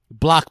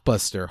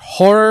blockbuster,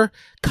 horror,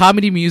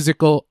 comedy,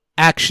 musical,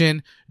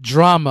 action,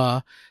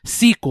 drama,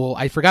 sequel.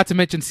 I forgot to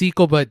mention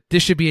sequel, but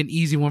this should be an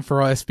easy one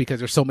for us because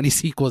there's so many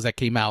sequels that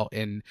came out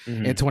in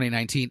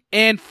 2019.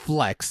 And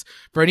flex.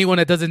 For anyone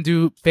that doesn't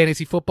do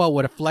fantasy football,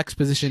 what a flex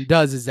position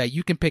does is that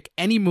you can pick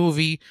any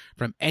movie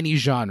from any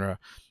genre.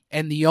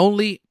 And the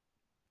only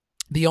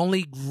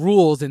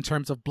rules in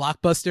terms of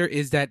blockbuster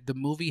is that the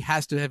movie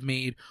has to have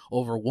made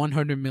over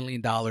 $100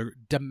 million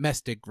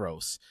domestic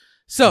gross.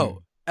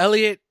 So,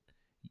 Elliot,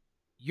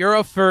 you're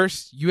up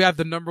first. You have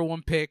the number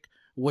one pick.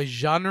 What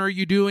genre are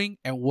you doing,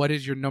 and what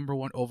is your number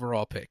one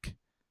overall pick?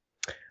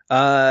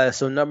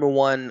 So number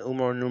one,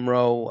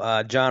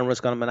 numero, genre is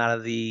going to be out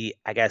of the,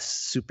 I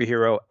guess,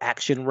 superhero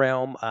action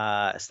realm.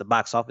 It's the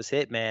box office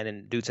hit, man,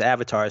 and due to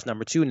Avatar, it's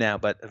number 2 now,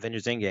 but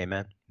Avengers Endgame,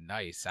 man.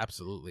 Nice,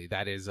 absolutely.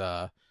 That is,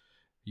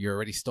 you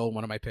already stole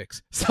one of my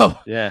picks. So,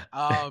 yeah.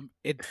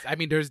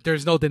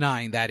 There's no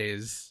denying that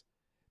is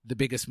the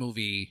biggest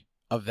movie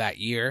of that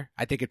year.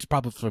 I think it's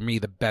probably for me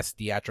the best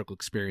theatrical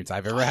experience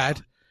I've ever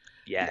had.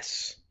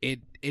 Yes.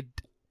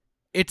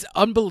 It's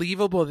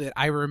unbelievable that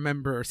I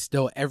remember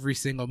still every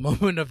single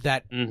moment of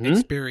that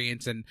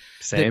experience. And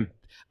same.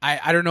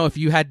 I don't know if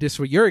you had this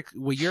with your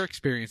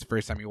experience the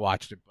first time you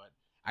watched it, but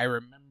I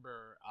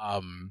remember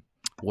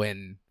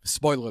when,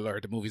 spoiler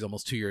alert, the movie's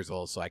almost 2 years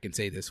old, so I can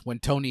say this, when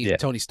Tony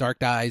Stark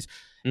dies,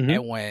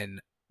 and when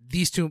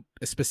these two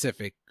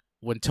specific,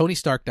 when Tony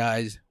Stark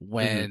dies,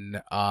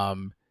 when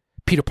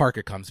Peter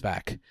Parker comes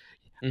back.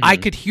 I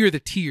could hear the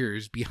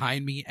tears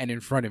behind me and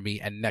in front of me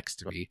and next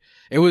to me.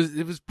 It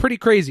was pretty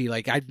crazy.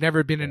 Like, I've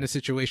never been in a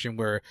situation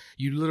where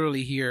you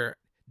literally hear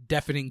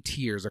deafening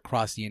tears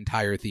across the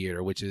entire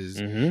theater, which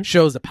is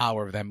shows the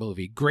power of that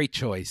movie. Great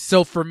choice.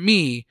 So for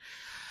me,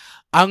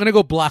 I'm going to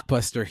go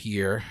blockbuster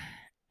here,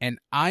 and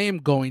I am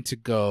going to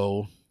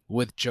go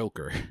with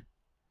Joker.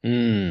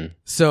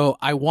 So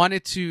I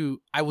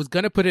was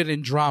going to put it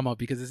in drama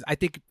because I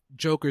think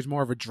Joker is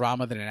more of a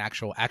drama than an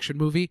actual action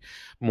movie.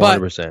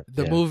 100%. But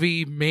the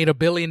movie made $1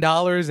 billion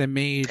and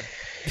made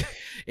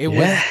it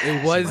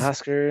was some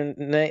Oscar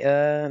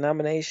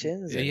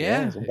nominations.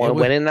 And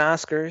winning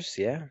Oscars.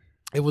 Yeah.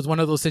 It was one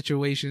of those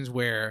situations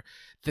where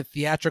the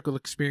theatrical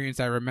experience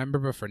I remember,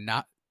 but for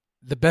not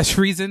the best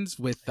reasons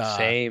with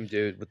same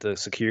dude with the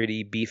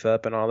security beef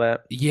up and all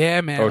that.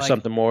 Yeah, man. Or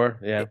something more.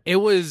 Yeah. It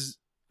was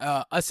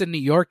us in New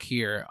York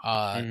here,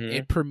 Mm-hmm.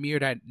 it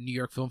premiered at New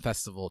York Film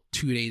Festival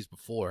 2 days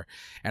before,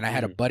 and I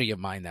had a buddy of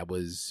mine that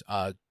was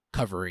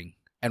covering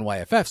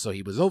NYFF, so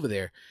he was over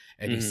there,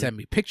 and he sent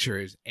me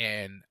pictures,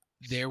 and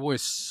there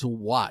was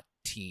SWAT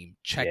team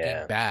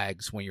checking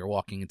bags when you're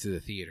walking into the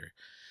theater.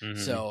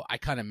 So I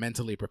kind of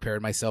mentally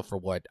prepared myself for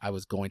what I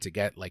was going to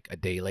get like a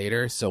day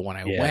later. So when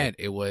I went,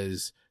 it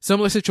was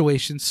similar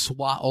situation,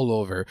 SWAT all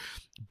over,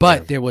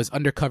 but there was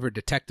undercover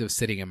detectives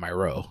sitting in my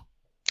row.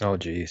 Oh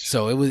geez.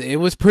 So it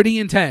was pretty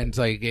intense.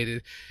 Like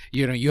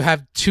you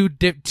have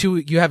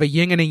you have a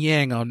yin and a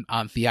yang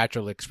on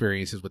theatrical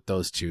experiences with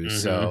those two.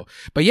 So,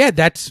 but yeah,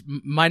 that's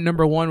my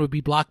number one would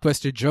be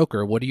Blockbuster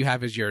Joker. What do you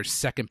have as your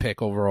second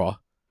pick overall?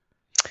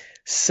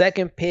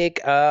 Second pick,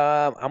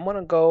 I'm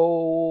gonna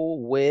go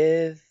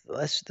with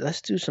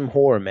let's do some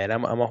horror, man.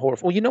 I'm a horror.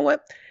 Well, you know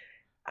what?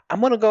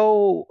 I'm gonna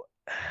go.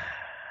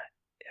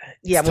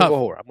 Yeah, I'm gonna go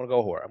horror. I'm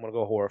gonna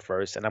go horror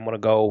first, and I'm gonna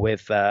go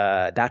with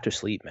Doctor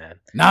Sleep, man.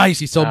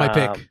 Nice, you stole my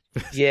pick.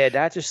 Yeah,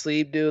 Doctor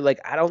Sleep, dude.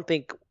 Like, I don't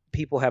think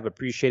people have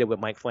appreciated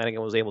what Mike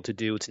Flanagan was able to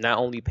do to not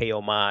only pay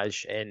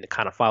homage and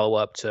kind of follow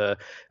up to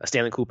a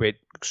Stanley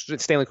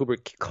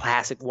Kubrick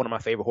classic, one of my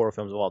favorite horror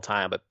films of all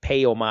time, but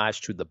pay homage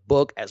to the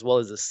book as well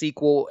as the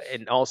sequel,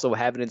 and also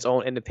having its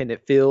own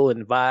independent feel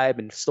and vibe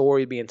and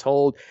story being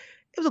told.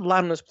 It was a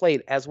lot on this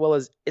plate, as well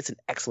as it's an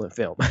excellent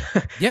film.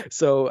 Yeah.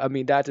 So, I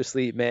mean, Doctor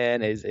Sleep,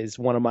 man, is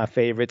one of my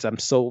favorites. I'm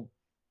so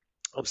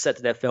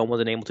upset that film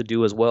wasn't able to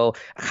do as well.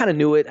 I kind of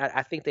knew it.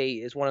 I think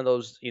it's one of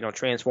those,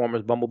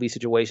 Transformers, Bumblebee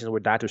situations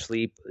where Doctor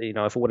Sleep,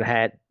 if it would have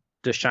had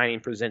The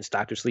Shining presents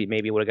Doctor Sleep,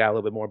 maybe it would have got a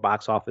little bit more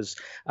box office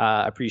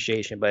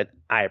appreciation, but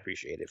I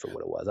appreciate it for what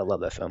it was. I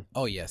love that film.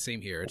 Oh yeah,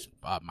 same here. It's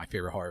my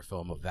favorite horror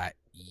film of that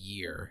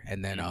year.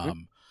 And then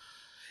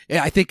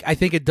yeah, I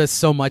think it does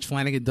so much.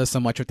 Flanagan does so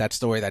much with that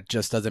story that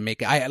just doesn't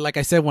make it. Like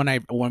I said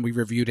when we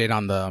reviewed it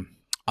on the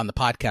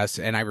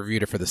podcast, and I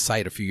reviewed it for the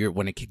site a few years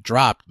when it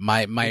dropped.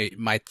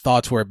 My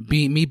thoughts were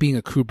me being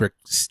a Kubrick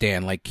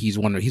stan. Like he's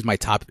in my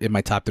top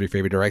 3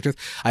 favorite directors.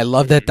 I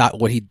love that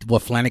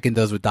what Flanagan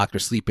does with Doctor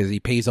Sleep is he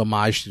pays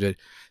homage to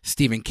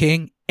Stephen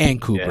King and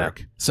Kubrick.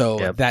 Yeah.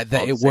 So that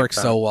it works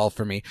so well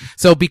for me.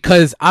 So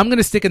because I'm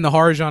gonna stick in the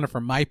horror genre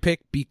for my pick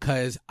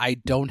because I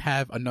don't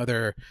have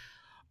another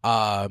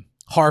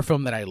horror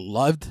film that I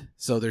loved.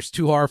 So there's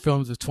 2 horror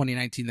films of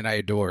 2019 that I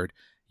adored.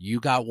 You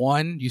got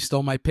one. You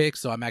stole my pick,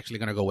 so I'm actually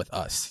going to go with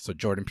Us. So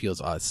Jordan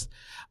Peele's Us.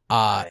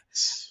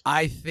 Nice.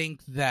 I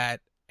think that,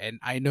 and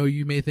I know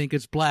you may think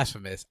it's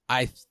blasphemous,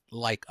 I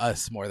like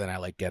Us more than I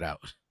like Get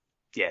Out.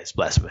 Yeah, it's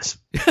blasphemous.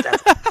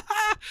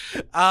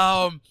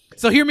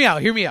 So hear me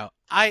out.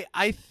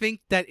 I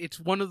think that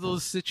it's one of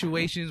those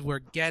situations where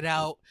Get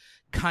Out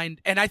and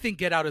I think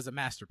Get Out is a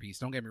masterpiece.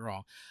 Don't get me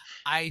wrong.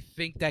 I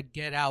think that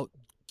Get Out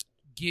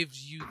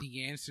gives you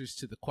the answers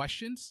to the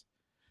questions,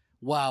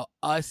 while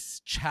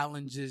Us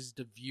challenges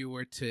the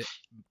viewer to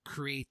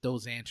create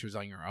those answers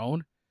on your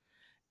own.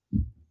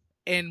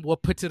 And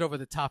what puts it over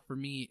the top for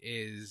me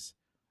is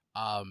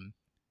Lupita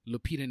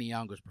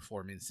Nyong'o's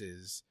performance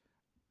is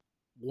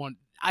one,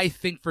 I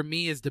think for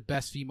me, is the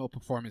best female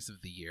performance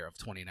of the year of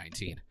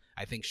 2019.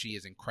 I think she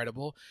is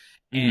incredible.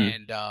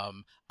 And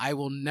I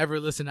will never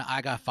listen to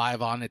I Got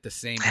 5 on it the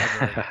same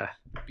ever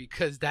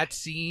because that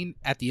scene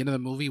at the end of the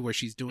movie where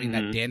she's doing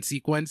that dance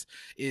sequence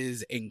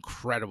is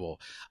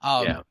incredible.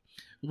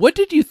 What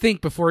did you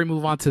think, before we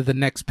move on to the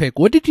next pick,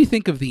 what did you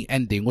think of the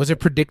ending? Was it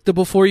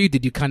predictable for you?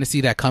 Did you kind of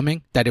see that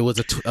coming, that it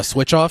was a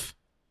switch off?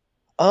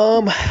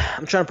 I'm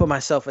trying to put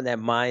myself in that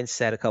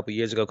mindset a couple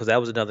years ago, because that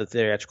was another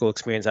theatrical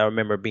experience. I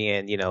remember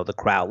being, the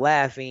crowd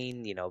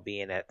laughing,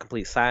 being at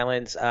complete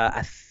silence.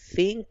 I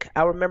think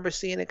I remember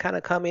seeing it kind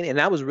of coming, and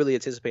I was really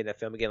anticipating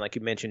that film again, like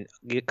you mentioned,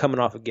 coming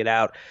off of Get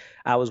Out.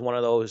 I was one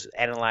of those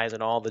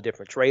analyzing all the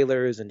different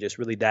trailers and just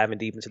really diving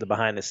deep into the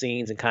behind the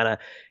scenes and kind of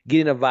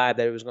getting a vibe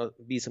that it was going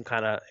to be some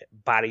kind of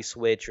body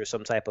switch or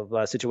some type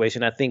of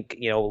situation. I think,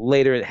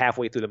 later,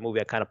 halfway through the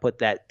movie, I kind of put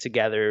that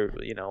together,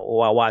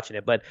 while watching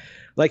it. But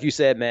like you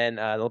said, man,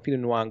 Lupita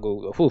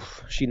Nyong'o,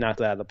 she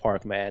knocked it out of the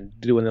park, man,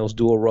 doing those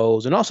dual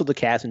roles, and also the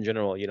cast in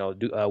general,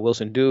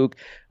 Wilson Duke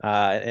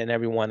and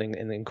everyone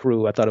in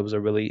crew. I thought it was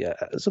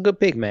it's a good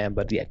pick, man.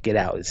 But yeah, Get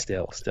Out is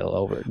still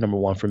over number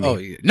one for me. Oh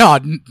no,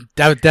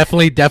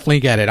 definitely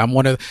get it. I'm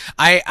one of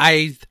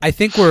I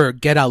think where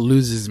Get Out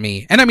loses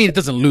me, and I mean it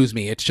doesn't lose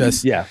me. It's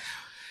just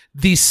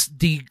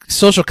the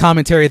social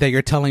commentary that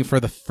you're telling for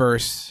the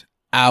first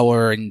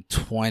hour and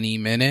 20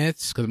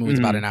 minutes, because the movie's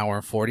about an hour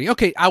and 40.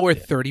 Okay, hour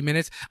 30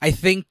 minutes. I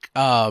think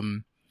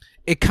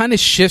it kind of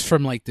shifts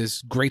from like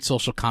this great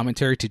social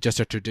commentary to just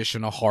a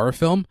traditional horror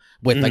film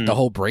with like the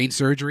whole brain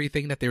surgery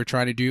thing that they were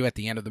trying to do at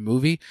the end of the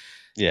movie.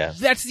 Yeah.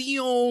 That's the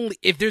only,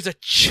 if there's a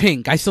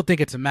chink, I still think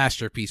it's a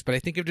masterpiece, but I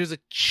think if there's a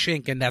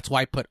chink, and that's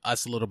why I put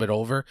Us a little bit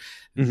over,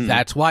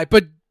 that's why.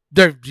 But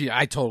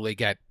I totally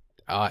get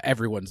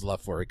everyone's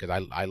love for it,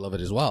 because I love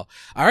it as well.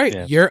 All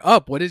right, you're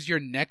up. What is your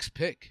next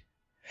pick?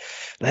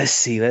 Let's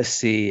see. Looking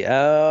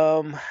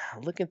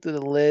through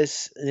the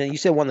list, you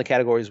said one of the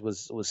categories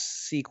was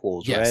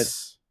sequels, right?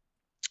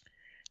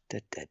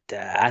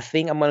 I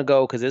think I'm gonna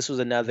go because this was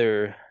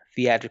another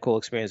theatrical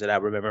experience that I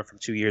remember from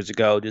 2 years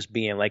ago, just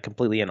being like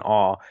completely in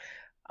awe.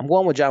 I'm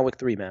going with John Wick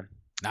 3, man.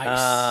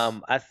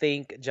 Nice. I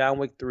think John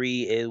Wick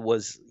 3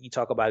 you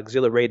talk about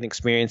exhilarating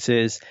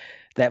experiences.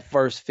 That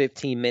first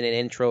 15-minute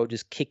intro,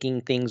 just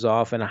kicking things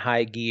off in a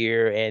high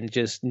gear and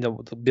just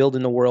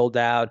building the world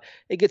out.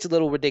 It gets a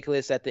little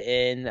ridiculous at the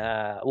end.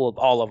 Well,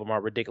 all of them are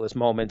ridiculous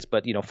moments,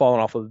 but falling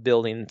off of a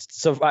building,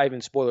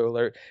 surviving. Spoiler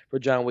alert for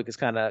John Wick is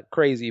kind of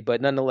crazy, but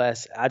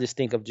nonetheless, I just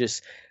think of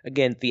just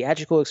again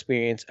theatrical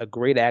experience, a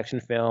great action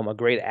film, a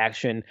great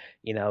action.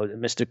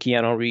 Mr.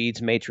 Keanu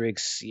Reeves,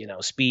 Matrix,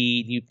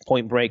 Speed,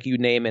 Point Break, you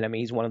name it. I mean,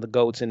 he's one of the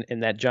goats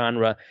in that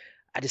genre.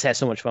 I just had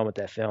so much fun with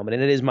that film.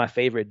 And it is my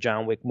favorite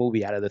John Wick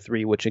movie out of the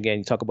three, which again,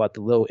 you talk about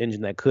the little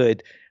engine that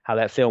could, how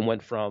that film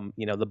went from,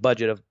 the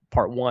budget of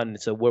part one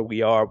to where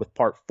we are with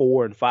part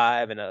 4 and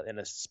 5 and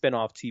a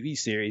spin-off TV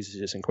series is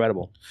just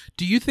incredible.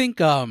 Do you think,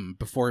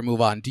 before we move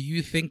on, do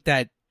you think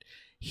that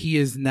he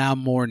is now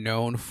more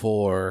known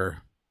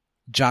for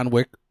John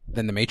Wick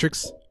than The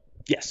Matrix?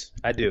 Yes,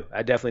 I do.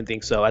 I definitely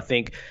think so. I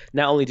think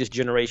not only just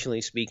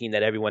generationally speaking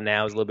that everyone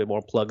now is a little bit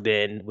more plugged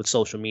in with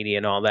social media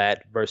and all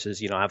that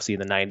versus, obviously in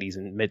the 90s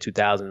and mid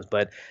 2000s,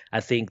 but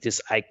I think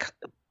just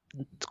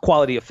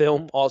quality of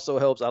film also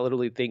helps. I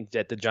literally think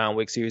that the John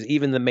Wick series,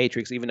 even the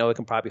Matrix, even though it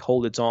can probably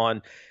hold its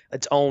own,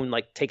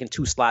 like taking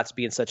 2 slots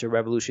being such a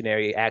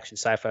revolutionary action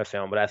sci-fi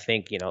film, but I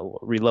think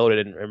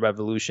Reloaded and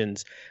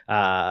Revolutions,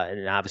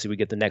 and obviously we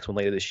get the next one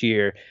later this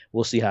year.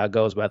 We'll see how it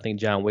goes, but I think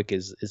John Wick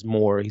is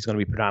more. He's going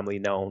to be predominantly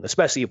known,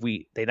 especially if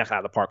they knock it out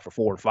of the park for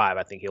 4 and 5.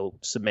 I think he'll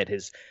submit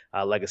his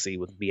legacy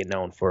with being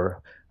known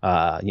for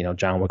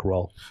John Wick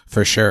role.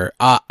 For sure.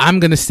 I'm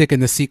going to stick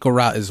in the sequel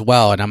route as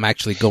well, and I'm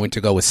actually going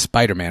to go with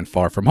Spider-Man: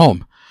 Far From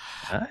Home.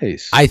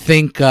 Nice.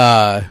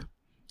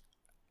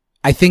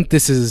 I think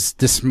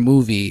this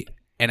movie,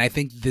 and I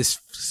think this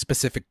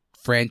specific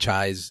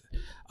franchise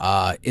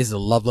is a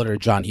love letter to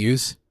John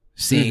Hughes,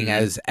 seeing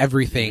as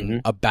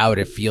everything about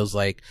it feels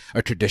like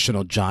a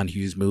traditional John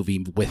Hughes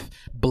movie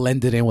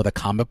blended in with a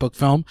comic book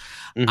film.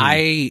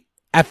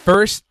 At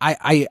first,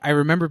 I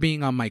remember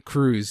being on my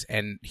cruise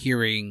and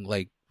hearing,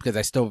 like,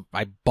 because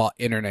I bought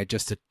internet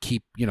just to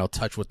keep,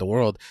 touch with the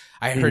world.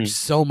 I heard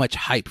so much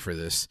hype for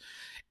this.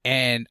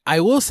 And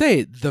I will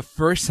say the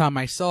first time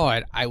I saw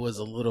it, I was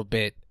a little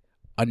bit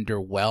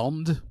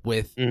underwhelmed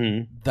with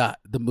the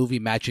movie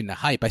matching the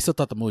hype. I still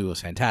thought the movie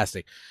was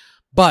fantastic.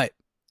 But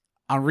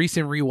on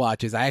recent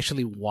rewatches, I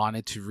actually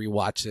wanted to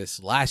rewatch this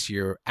last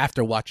year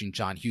after watching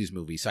John Hughes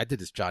movies. So I did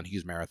this John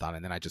Hughes marathon,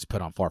 and then I just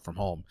put on Far From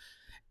Home.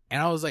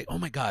 And I was like, oh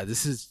my God,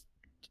 this is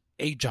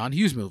a John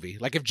Hughes movie.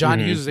 Like, if John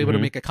Hughes was able to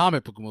make a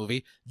comic book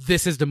movie,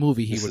 this is the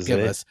movie he would give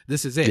us.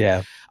 This is it.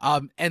 Yeah.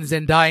 And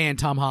Zendaya and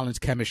Tom Holland's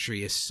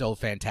chemistry is so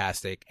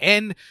fantastic.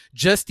 And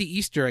just the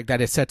Easter egg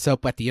that it sets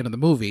up at the end of the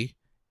movie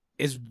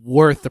is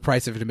worth the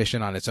price of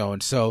admission on its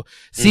own. So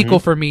sequel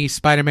for me,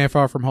 Spider-Man: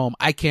 Far From Home.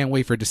 I can't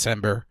wait for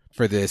December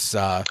for this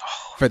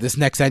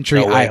next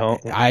entry. No way home.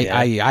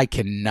 I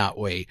cannot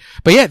wait.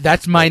 But yeah,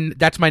 that's my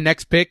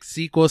next pick.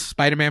 Sequel,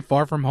 Spider-Man: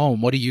 Far From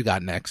Home. What do you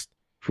got next?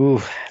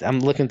 Ooh, I'm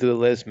looking through the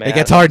list, man. It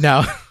gets hard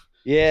now.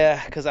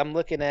 Yeah, because I'm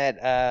looking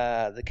at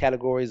the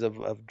categories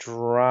of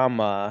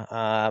drama,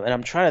 and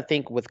I'm trying to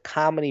think with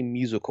comedy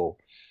musical.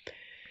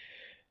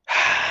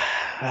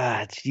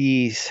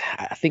 Jeez,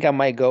 I think I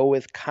might go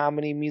with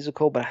comedy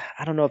musical, but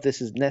I don't know if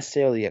this is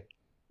necessarily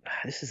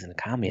this isn't a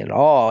comedy at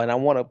all, and I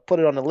want to put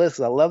it on the list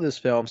because I love this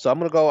film. So I'm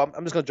just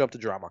gonna jump to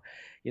drama.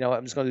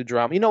 I'm just gonna do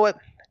drama. You know what?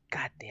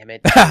 God damn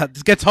it!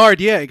 This gets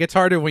hard. Yeah, it gets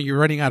harder when you're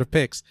running out of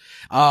picks.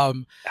 I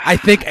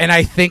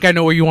think I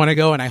know where you want to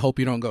go, and I hope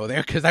you don't go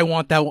there because I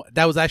want that.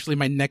 That was actually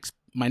my next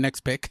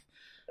pick.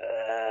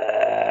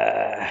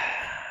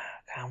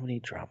 Comedy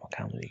drama.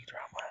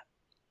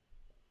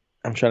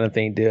 I'm trying to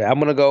think, dude. I'm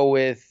gonna go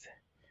with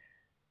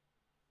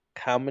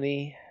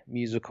comedy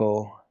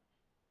musical.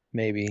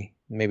 Maybe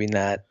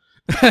not.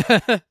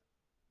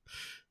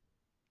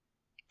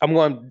 I'm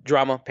going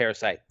drama,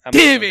 Parasite.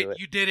 Damn it,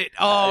 you did it.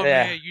 Oh,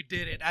 yeah. Man, you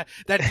did it. I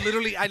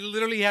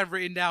literally have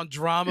written down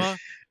drama,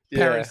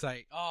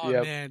 Parasite. Oh,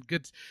 yep. Man,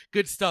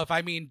 good stuff.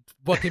 I mean,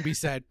 what can be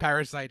said?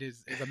 Parasite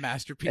is a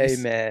masterpiece.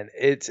 Hey, man,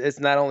 it's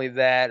not only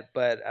that,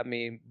 but I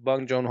mean,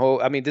 Bong Joon-ho.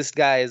 I mean, this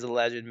guy is a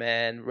legend,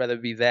 man. Whether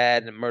it be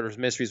that and Murderous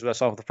Mysteries, which I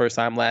saw for the first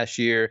time last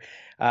year.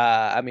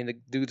 I mean, the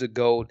dude's a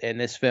GOAT, and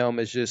this film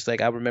is just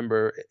like, I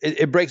remember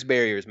it breaks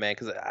barriers, man,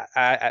 because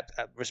I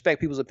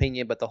respect people's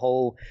opinion, but the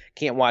whole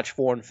can't watch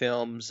foreign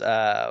films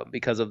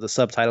because of the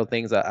subtitle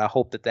things. I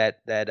hope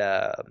that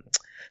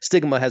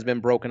stigma has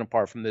been broken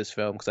apart from this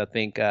film, because I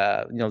think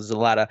there's a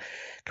lot of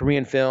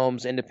Korean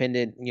films,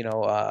 independent,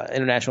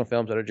 international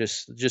films that are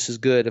just as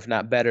good, if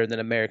not better, than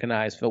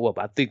Americanized film. Well,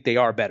 I think they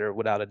are better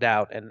without a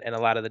doubt, and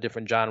a lot of the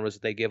different genres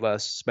that they give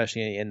us,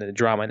 especially in the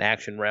drama and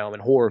action realm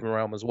and horror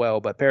realm as well.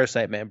 But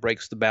Parasite, man,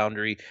 breaks the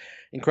boundary.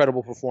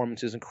 Incredible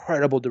performances,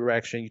 incredible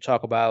direction. You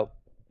talk about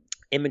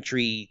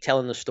imagery,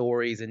 telling the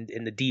stories and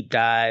the deep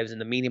dives and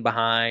the meaning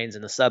behinds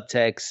and the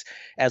subtext,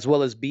 as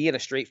well as being a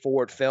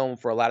straightforward film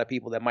for a lot of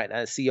people that might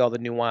not see all the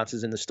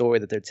nuances in the story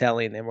that they're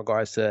telling in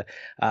regards to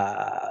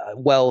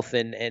wealth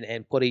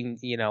and putting,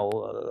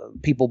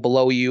 people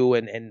below you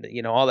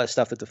and all that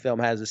stuff that the film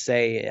has to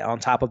say, on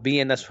top of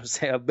being, that's what I'm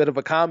saying, a bit of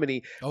a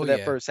comedy for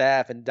that first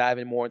half and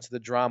diving more into the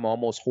drama,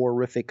 almost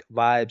horrific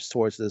vibes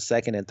towards the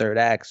second and third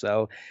act.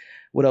 So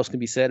what else can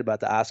be said about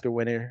the Oscar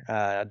winner,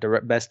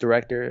 best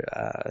director,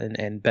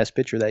 and best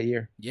picture that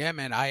year? Yeah,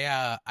 man.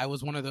 I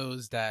was one of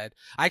those that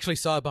I actually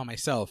saw it by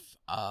myself.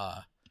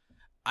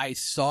 I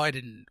saw it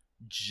in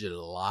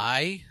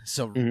July,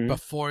 so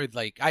before,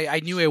 like, I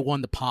knew it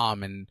won the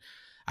Palm, and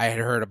I had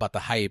heard about the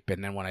hype,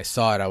 and then when I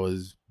saw it, I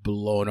was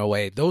blown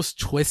away. Those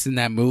twists in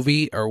that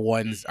movie are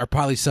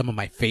probably some of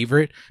my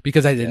favorite,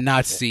 because I did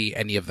not see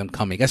any of them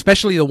coming,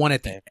 especially the one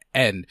at the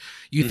end.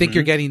 You think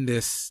you're getting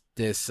this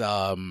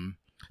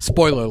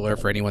spoiler alert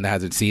for anyone that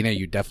hasn't seen it.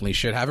 You definitely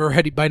should have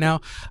already by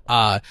now.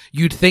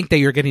 You'd think that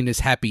you're getting this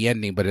happy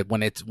ending, but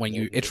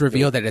it's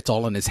revealed that it's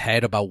all in his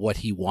head about what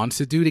he wants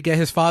to do to get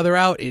his father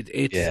out.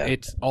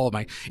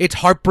 It's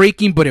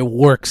heartbreaking, but it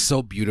works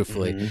so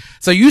beautifully.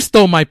 So you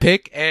stole my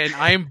pick, and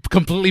I'm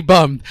completely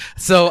bummed.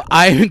 So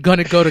I'm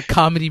gonna go to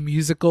comedy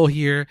musical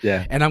here,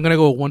 and I'm gonna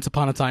go Once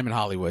Upon a Time in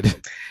Hollywood.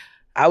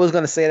 I was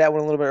going to say that one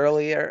a little bit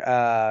earlier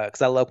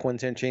because I love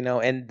Quentin Tarantino,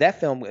 and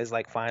that film is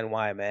like fine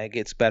wine, man. It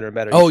gets better and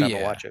better each time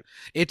I watch it.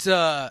 It's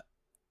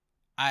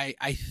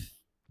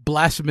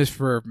blasphemous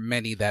for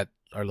many that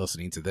are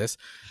listening to this.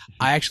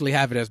 I actually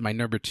have it as my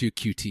number 2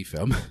 QT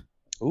film.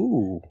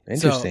 Ooh,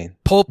 interesting. So,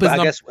 Pulp is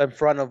I guess in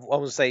front of, I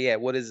was say,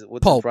 what's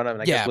Pulp, in front of,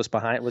 and I guess what's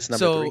behind, what's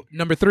number 3? So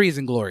number 3 is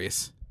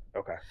Inglourious.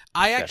 Okay.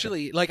 I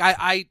actually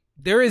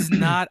there is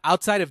not,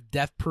 outside of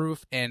Death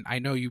Proof, and I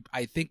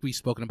think we've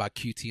spoken about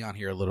QT on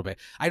here a little bit.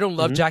 I don't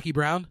love Jackie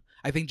Brown.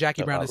 I think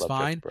Jackie Brown is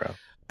fine.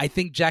 I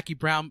think Jackie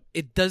Brown,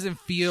 it doesn't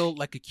feel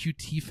like a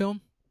QT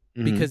film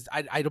because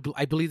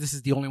I believe this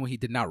is the only one he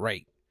did not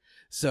write.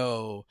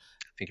 So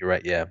I think you're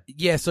right. Yeah.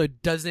 Yeah. So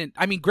it doesn't,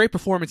 I mean, great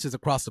performances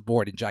across the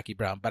board in Jackie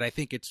Brown, but I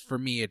think for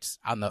me, it's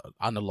on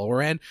the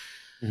lower end.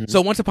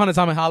 So Once Upon a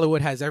Time in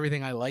Hollywood has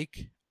everything I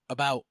like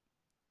about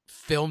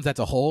films as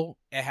a whole.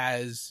 It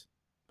has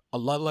a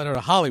love letter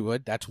to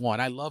Hollywood. That's one.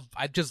 I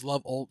just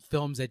love old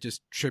films that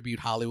just tribute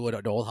Hollywood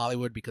or to old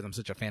Hollywood because I'm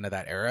such a fan of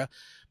that era.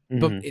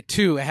 But it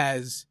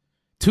has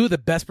 2 of the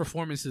best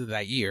performances of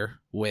that year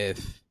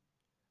with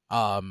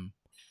Brad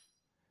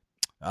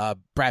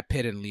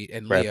Pitt and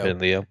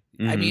Leo.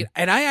 I mean,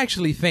 and I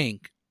actually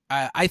think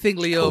I think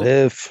Leo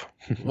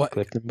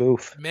Clifton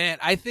Booth. Man,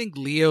 I think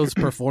Leo's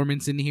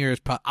performance in here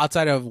is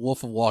outside of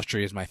Wolf of Wall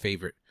Street is my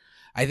favorite.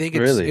 I think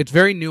it's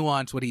very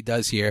nuanced what he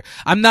does here.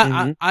 I'm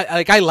not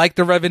I like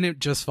The Revenant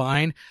just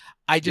fine.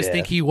 I just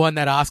think he won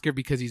that Oscar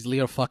because he's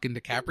Leo fucking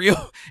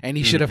DiCaprio and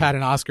he should have had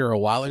an Oscar a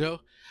while ago.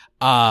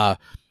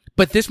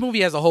 But this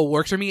movie as a whole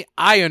works for me.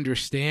 I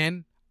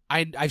understand.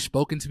 I've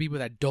spoken to people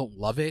that don't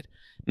love it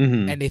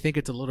and they think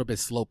it's a little bit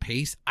slow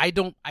paced. I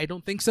don't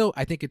think so.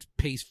 I think it's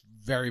paced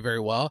very, very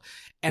well.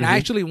 And I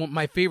actually want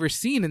my favorite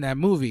scene in that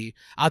movie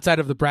outside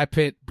of the Brad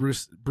Pitt,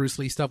 Bruce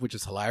Lee stuff, which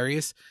is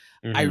hilarious.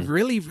 I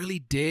really, really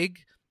dig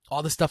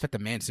all the stuff at the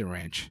Manson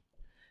Ranch.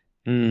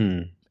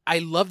 I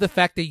love the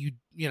fact that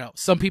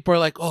some people are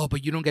like, oh,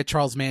 but you don't get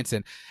Charles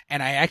Manson.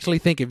 And I actually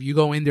think if you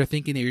go in there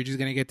thinking that you're just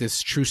going to get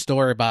this true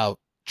story about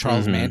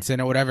Charles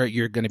Manson or whatever,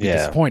 you're going to be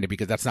disappointed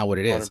because that's not what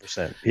it is.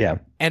 100%. Yeah.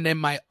 And then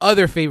my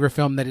other favorite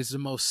film that is the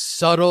most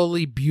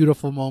subtly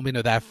beautiful moment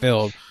of that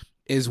film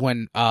is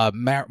when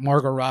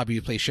Margot Robbie,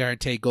 who plays Sharon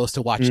Tate, goes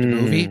to watch the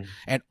movie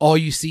and all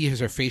you see is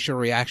her facial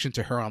reaction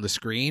to her on the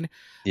screen.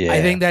 Yeah,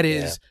 I think that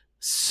is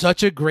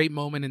such a great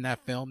moment in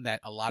that film that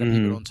a lot of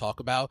people don't talk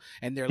about.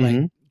 And they're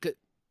like,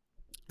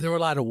 there were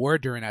a lot of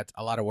word during that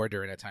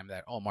time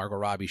that, Margot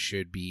Robbie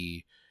should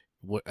be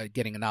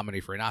getting a nominee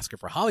for an Oscar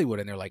for Hollywood.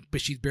 And they're like, but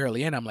she's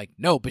barely in. I'm like,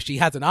 no, but she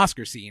has an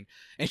Oscar scene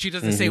and she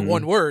doesn't say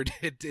one word.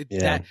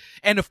 That,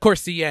 and of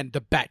course the end, the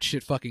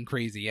batshit fucking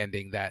crazy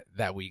ending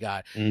that we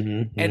got.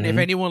 And if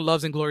anyone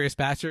loves Inglourious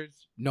Basterds,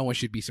 no one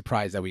should be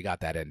surprised that we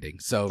got that ending.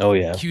 So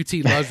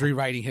QT loves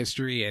rewriting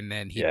history, and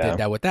then he did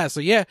that with that.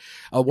 So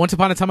Once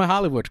Upon a Time in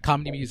Hollywood,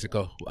 comedy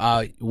musical.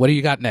 What do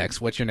you got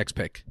next? What's your next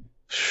pick?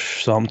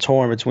 So I'm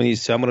torn between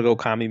these two. I'm gonna go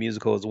comedy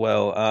musical as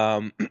well.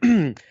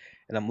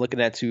 And I'm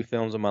looking at 2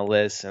 films on my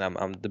list, and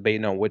I'm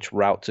debating on which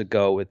route to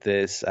go with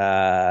this.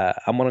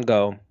 I'm gonna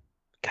go.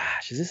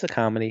 Gosh, is this a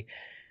comedy?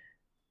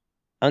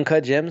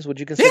 Uncut Gems?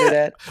 Would you consider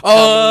that?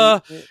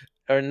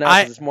 Or no?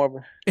 It's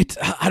more.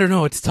 I don't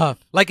know. It's tough.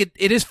 Like it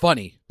is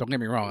funny. Don't get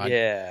me wrong.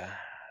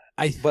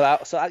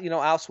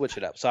 I'll switch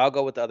it up. So I'll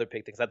go with the other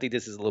pick because I think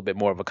this is a little bit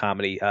more of a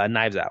comedy.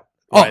 Knives Out.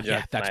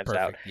 That's perfect.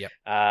 Out. Yep.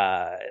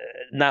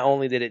 Not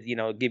only did it,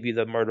 give you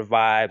the murder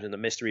vibes and the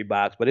mystery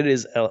box, but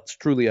it's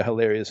truly a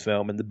hilarious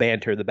film, and the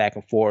banter, the back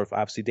and forth.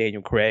 Obviously,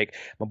 Daniel Craig,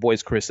 my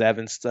boys, Chris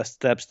Evans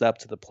steps up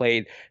to the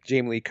plate.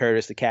 Jamie Lee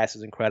Curtis, the cast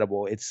is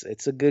incredible. It's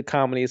a good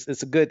comedy.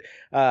 It's a good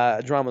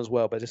drama as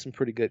well, but there's some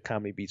pretty good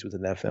comedy beats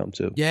within that film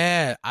too.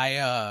 Yeah,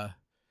 I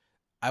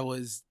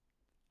was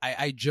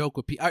I joke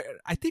with people.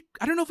 I think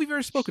I don't know if we've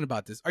ever spoken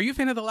about this. Are you a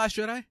fan of The Last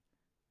Jedi?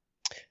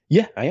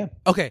 Yeah, I am.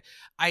 Okay,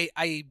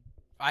 we're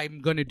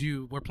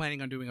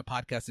planning on doing a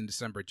podcast in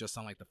December just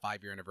on like the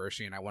 5-year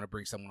anniversary, and I want to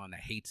bring someone on that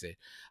hates it.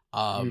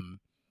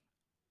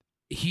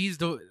 He's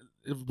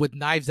with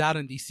Knives Out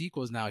and these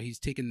sequels now.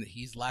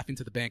 He's laughing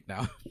to the bank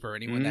now for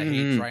anyone that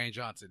hates Rian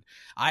Johnson.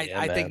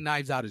 I think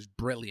Knives Out is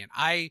brilliant.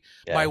 My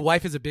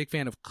wife is a big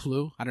fan of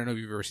Clue. I don't know if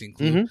you've ever seen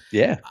Clue.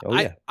 Yeah.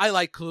 I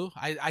like Clue.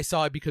 I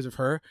saw it because of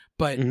her,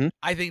 but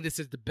I think this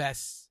is the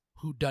best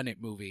whodunit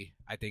movie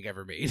I think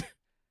ever made.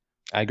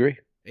 I agree.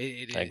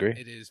 I agree.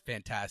 It is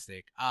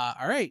fantastic.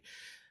 All right.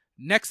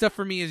 Next up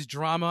for me is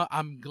drama.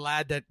 I'm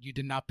glad that you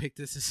did not pick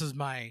this. This is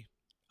my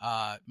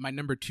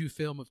number 2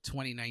 film of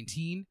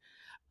 2019,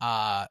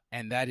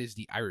 and that is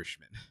The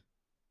Irishman.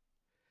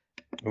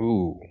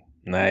 Ooh,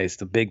 nice.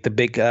 The big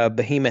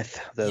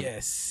behemoth.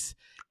 Yes.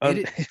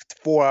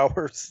 4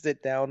 hours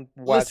sit down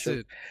watch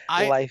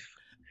life.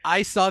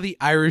 I saw The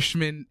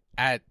Irishman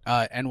at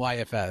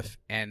NYFF,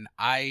 and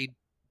I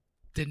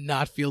did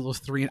not feel those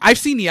 3. I've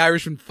seen The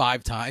Irishman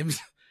 5 times.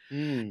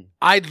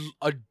 I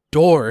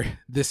adore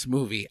this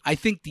movie. I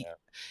think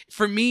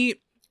for me,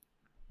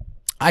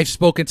 I've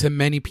spoken to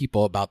many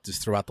people about this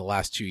throughout the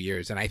last 2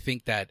 years, and I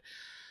think that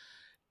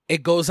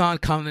it goes on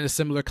kind of in a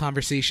similar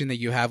conversation that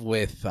you have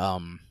with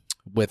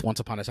Once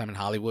Upon a Time in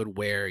Hollywood,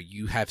 where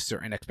you have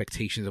certain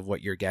expectations of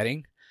what you're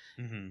getting.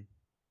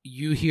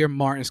 You hear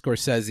Martin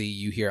Scorsese,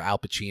 you hear Al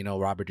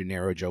Pacino, Robert De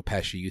Niro, Joe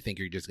Pesci, you think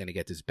you're just going to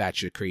get this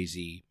batshit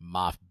crazy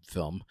mob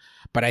film.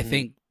 But I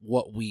think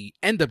what we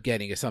end up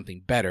getting is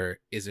something better,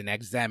 is an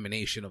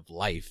examination of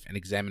life, an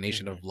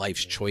examination of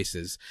life's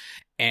choices.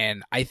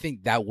 And I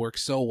think that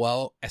works so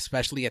well,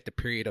 especially at the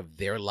period of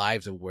their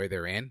lives of where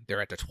they're in.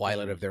 They're at the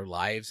twilight of their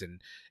lives,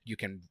 and you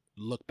can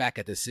look back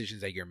at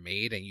decisions that you're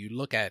made, and you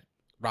look at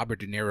Robert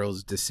De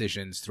Niro's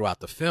decisions throughout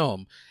the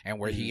film and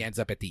where he ends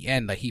up at the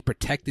end. Like, he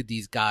protected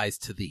these guys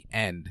to the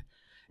end.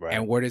 Right.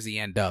 And where does he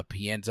end up?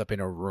 He ends up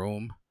in a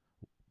room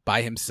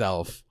by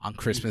himself on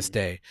Christmas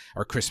Day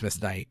or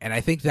Christmas night. And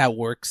I think that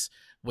works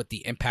with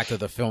the impact of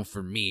the film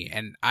for me.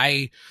 And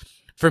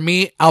for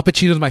me, Al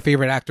Pacino is my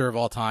favorite actor of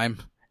all time.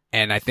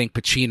 And I think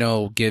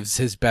Pacino gives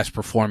his best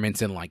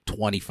performance in like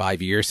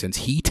 25 years since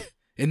Heat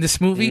in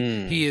this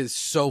movie. He is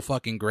so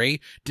fucking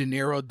great. De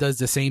Niro does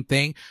the same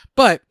thing.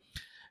 But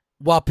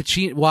while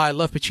I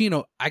love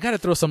Pacino, I got to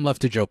throw some love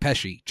to Joe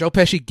Pesci. Joe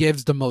Pesci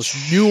gives the most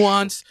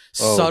nuanced,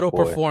 subtle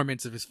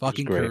performance of his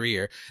fucking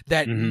career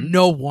that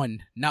not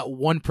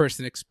one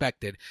person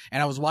expected.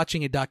 And I was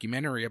watching a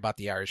documentary about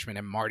The Irishman,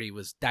 and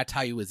that's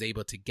how he was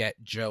able to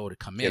get Joe to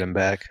come in. Get him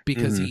back.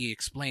 Because he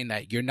explained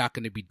that you're not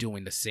going to be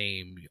doing the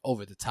same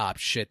over the top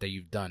shit that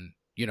you've done,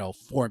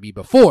 for me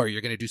before. You're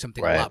going to do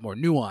something a lot more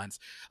nuanced,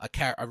 a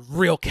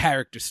real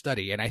character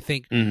study. And I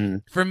think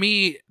for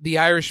me, The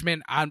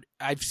Irishman,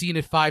 I've seen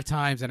it 5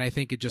 times, and I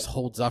think it just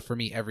holds up for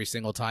me every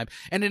single time.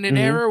 And in an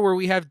era where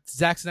we have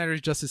Zack Snyder's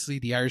Justice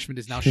League, The Irishman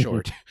is now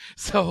short.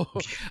 So,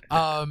 Jimmy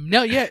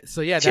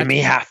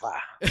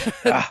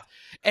Hoffa.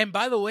 And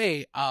by the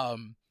way,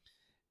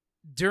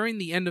 during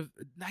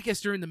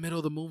the middle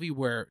of the movie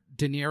where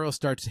De Niro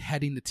starts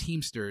heading the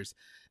Teamsters,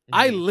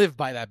 I live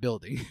by that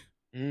building.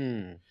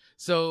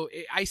 So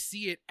I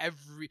see it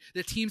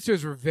the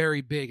Teamsters were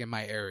very big in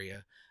my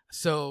area.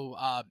 So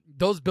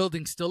those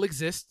buildings still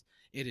exist.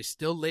 It is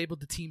still labeled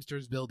the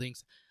Teamsters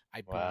buildings.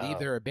 I believe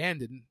they're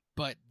abandoned,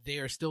 but they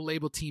are still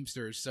labeled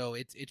Teamsters. So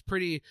it's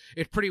pretty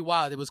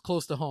wild. It was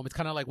close to home. It's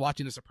kind of like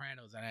watching The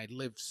Sopranos, and I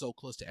live so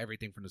close to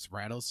everything from The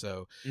Sopranos.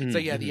 So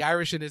The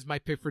Irishman is my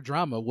pick for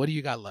drama. What do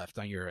you got left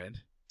on your end?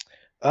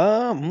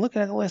 I'm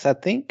looking at the list.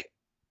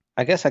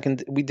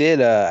 We did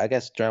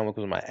John Wick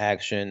was my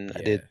action. Yeah.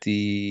 I did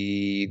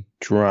the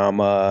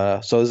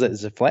drama. So is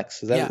it flex?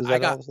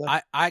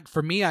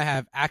 For me, I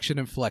have action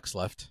and flex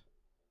left.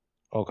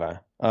 Okay.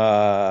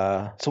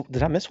 So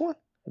did I miss one?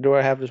 Do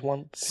I have this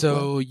one?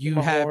 So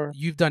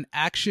you've done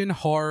action,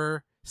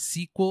 horror,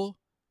 sequel,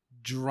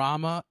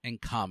 drama,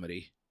 and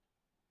comedy.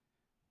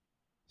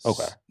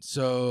 Okay.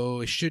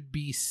 So it should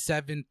be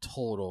 7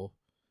 total.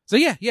 So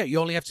yeah, you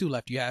only have 2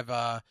 left. You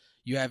have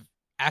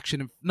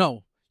action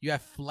you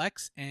have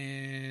flex,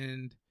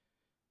 and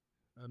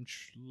I'm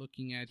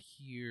looking at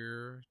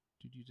here.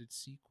 You did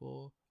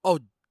sequel. Oh,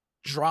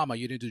 drama.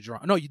 You didn't do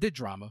drama. No, you did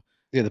drama.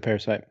 Yeah, The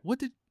Parasite. What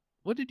did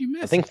you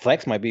miss? I think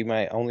flex might be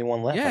my only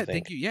one left. Yeah, I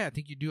think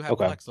you do have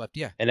flex left.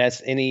 Yeah, and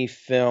that's any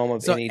film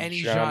of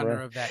any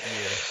genre of that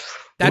year.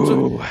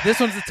 This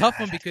one's a tough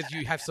one because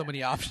you have so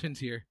many options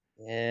here.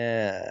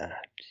 Yeah.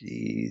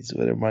 Jeez,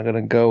 what am I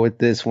gonna go with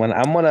this one?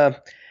 I'm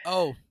gonna.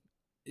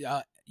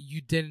 You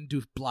didn't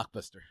do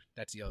Blockbuster.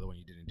 That's the other one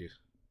you didn't do.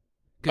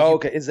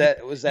 Okay. Was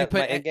that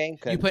my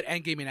Endgame? You put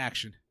Endgame in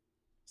action.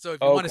 So if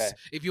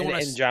you want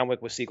to, and John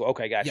Wick was sequel.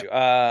 Okay, got you.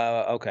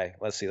 Okay.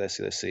 Let's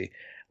see.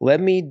 Let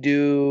me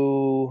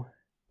do.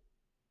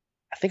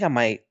 I think I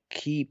might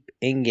keep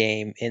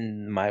Endgame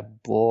in my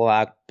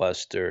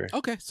Blockbuster.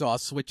 Okay, so I'll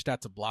switch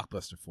that to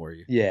Blockbuster for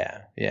you.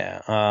 Yeah.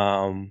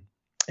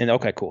 And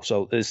okay, cool.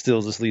 So it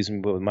still just leaves me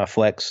with my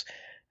flex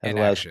and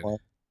action.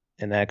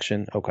 In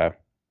action. Okay.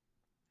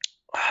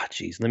 Ah,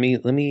 jeez. Let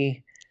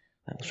me.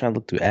 I was trying to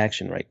look through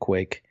action right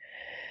quick.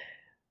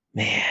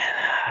 Man.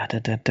 Da,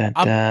 da, da,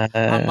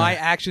 On my da.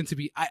 action to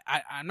be,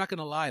 I'm not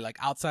gonna lie. Like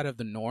outside of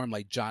the norm,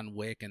 like John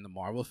Wick and the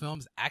Marvel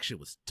films, action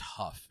was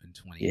tough in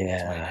twenty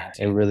Yeah, it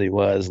nineteen. really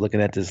was. Looking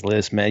at this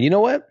list, man. You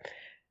know what?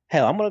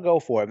 Hell, I'm gonna go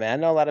for it, man.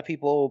 I know a lot of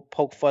people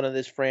poke fun of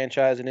this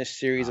franchise and this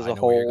series as I a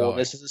know where you're whole. going.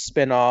 This is a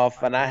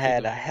spinoff, I and know I where you're had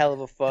a going. hell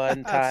of a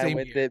fun time Same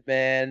with here. it,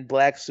 man.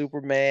 Black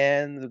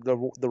Superman,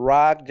 the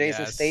Rock,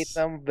 Jason Yes,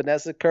 Statham,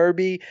 Vanessa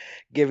Kirby.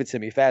 Give it to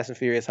me. Fast and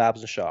Furious,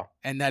 Hobbs and Shaw.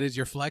 and that is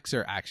your flex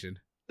or action.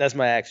 That's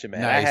my action,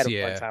 man. I Nice, had a fun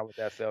yeah. time with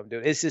that film,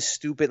 dude. It's just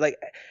stupid. Like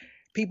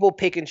people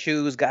pick and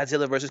choose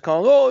Godzilla versus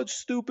Kong. Oh, it's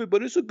stupid,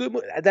 but it's a good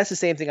movie. That's the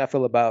same thing I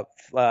feel about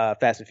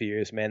Fast and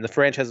Furious, man. The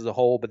franchise as a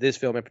whole, but this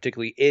film in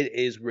particular, it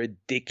is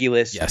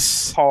ridiculous.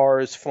 Yes.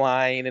 Cars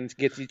flying and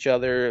against each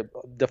other,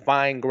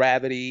 defying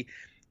gravity.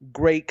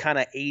 Great kind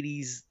of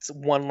 80s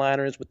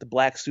one-liners with the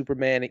Black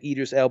Superman and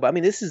Idris Elba. I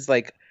mean, this is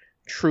like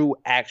true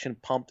action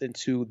pumped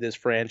into this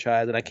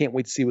franchise, and I can't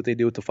wait to see what they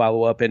do with the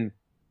follow-up. And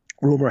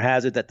rumor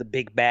has it that the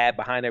big bad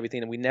behind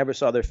everything, and we never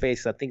saw their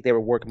faces. I think they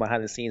were working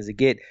behind the scenes to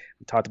get,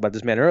 we talked about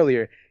this man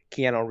earlier,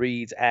 Keanu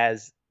Reeves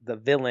as the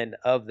villain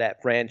of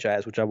that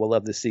franchise, which I would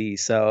love to see.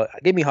 So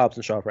give me Hobbs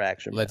and Shaw for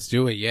action. Let's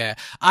do it. Yeah.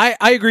 I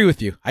agree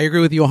with you. I agree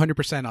with you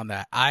 100% on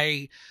that.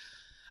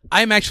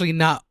 I'm actually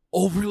not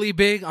overly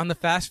big on the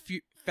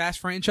Fast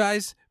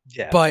franchise,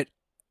 Yeah. but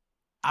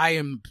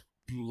I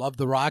love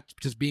The Rock,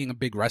 just being a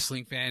big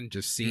wrestling fan,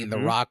 just seeing The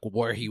Rock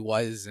where he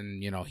was,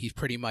 and he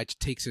pretty much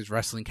takes his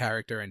wrestling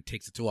character and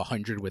takes it to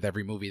 100 with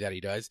every movie that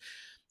he does.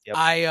 Yep.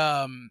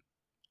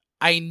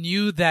 I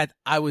knew that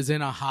I was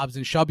in a Hobbs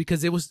and Shaw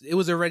because it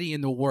was already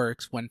in the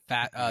works when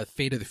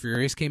Fate of the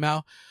Furious came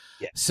out.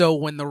 Yeah. So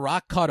when The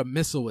Rock caught a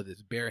missile with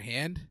his bare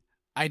hand,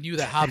 I knew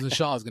that Hobbs and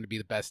Shaw is going to be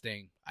the best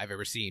thing I've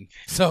ever seen.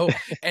 So,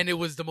 and it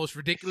was the most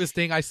ridiculous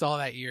thing I saw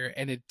that year.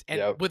 And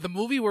with a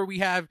movie where we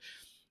have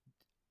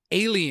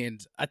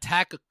aliens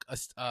attack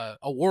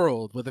a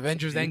world with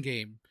Avengers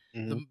Endgame,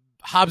 the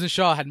Hobbs and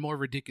Shaw had more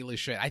ridiculous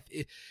shit.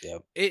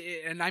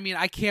 And I mean,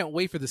 I can't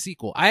wait for the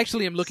sequel. I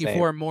actually am looking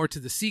forward more to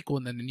the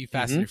sequel than the new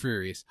Fast and the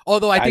Furious.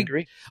 Although I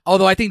agree.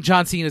 Although I think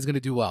John Cena is going to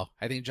do well.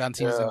 I think John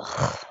Cena's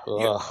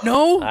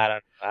no. I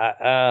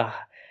don't.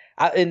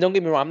 And don't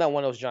get me wrong, I'm not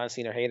one of those John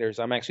Cena haters.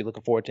 I'm actually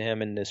looking forward to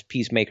him in this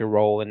Peacemaker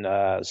role in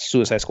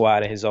Suicide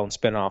Squad and his own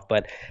spinoff.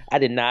 But I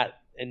did not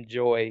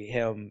enjoy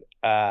him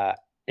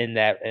in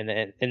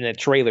the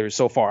trailers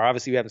so far.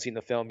 Obviously, we haven't seen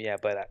the film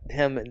yet, but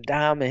him and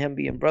Dom and him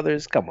being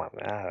brothers, come on,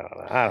 man.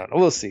 I don't know.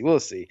 We'll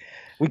see.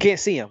 We can't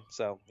see him,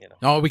 so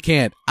No, we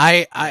can't.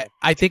 I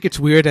think it's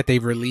weird that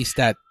they've released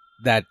that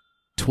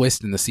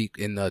twist in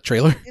the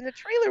trailer. In the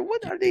trailer,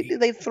 what are they?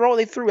 They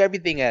threw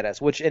everything at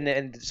us. Which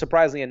and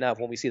surprisingly enough,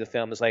 when we see the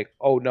film, it's like,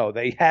 oh no,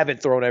 they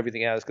haven't thrown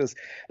everything at us because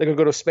they're gonna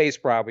go to space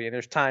probably, and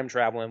there's time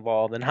travel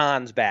involved, and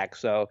Han's back.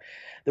 So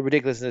the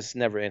ridiculousness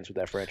never ends with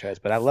that franchise.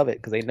 But I love it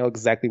because they know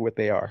exactly what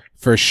they are.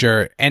 For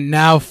sure. And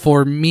now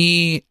for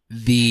me,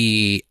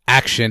 the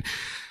action.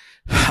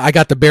 I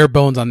got the bare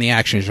bones on the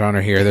action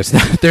genre here. This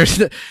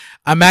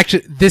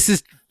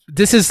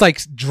is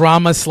like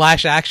drama /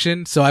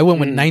 action, so I went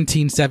with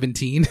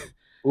 1917.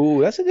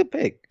 Ooh, that's a good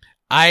pick.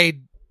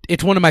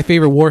 It's one of my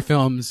favorite war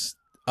films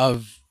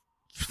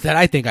that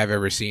I think I've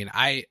ever seen.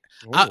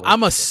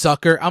 I'm a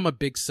sucker. I'm a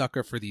big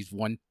sucker for these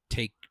one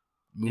take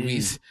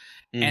movies,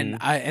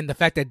 and the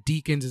fact that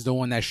Deakins is the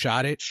one that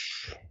shot it.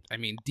 I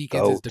mean,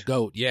 Deakins is the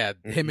GOAT. Yeah,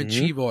 him and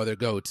Chivo are the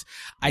GOATs.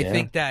 I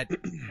think that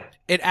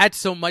it adds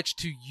so much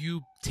to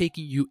you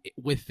taking you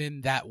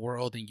within that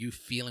world and you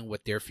feeling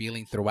what they're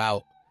feeling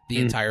throughout the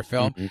entire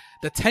film.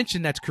 The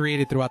tension that's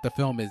created throughout the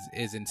film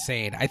is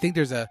insane. I think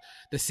the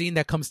scene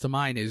that comes to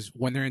mind is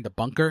when they're in the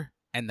bunker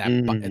and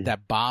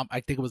that bomb,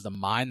 I think it was the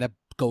mine that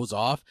goes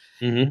off.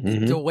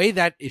 The way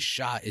that is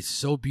shot is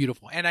so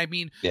beautiful. And I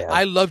mean,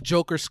 I love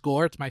Joker's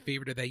score. It's my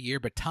favorite of that year,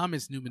 but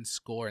Thomas Newman's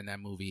score in that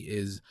movie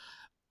is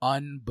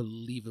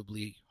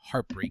unbelievably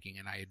heartbreaking,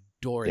 and I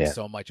adore it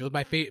so much. It was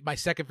my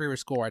second favorite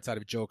score outside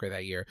of Joker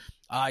that year.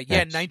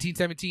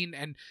 1917,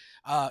 and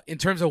in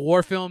terms of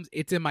war films,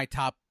 it's in my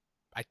top.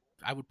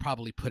 I would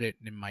probably put it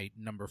in my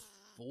number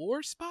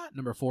 4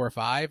 or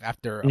 5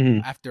 after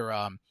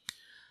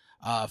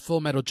Full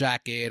Metal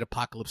Jacket,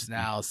 Apocalypse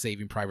Now,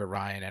 Saving Private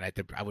Ryan, and I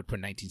would put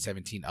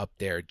 1917 up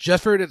there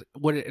just for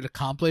what it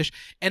accomplished,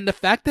 and the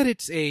fact that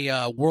it's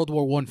a World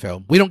War I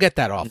film. We don't get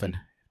that often.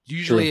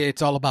 Usually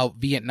it's all about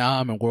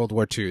Vietnam and World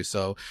War II.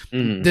 So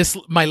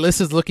my list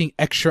is looking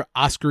extra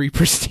Oscar-y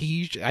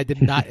prestige. I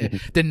did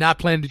not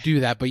plan to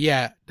do that, but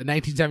yeah, the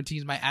 1917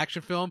 is my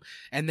action film,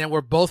 and then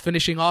we're both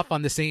finishing off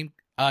on the same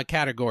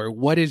category.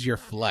 What is your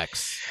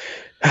flex?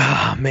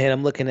 Oh, man,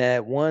 I'm looking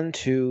at 1,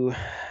 2,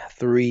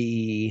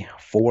 3,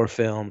 4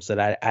 films that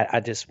I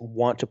just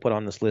want to put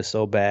on this list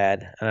so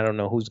bad, and I don't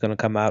know who's going to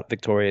come out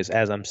victorious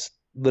as I'm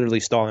literally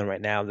stalling right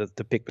now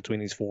to pick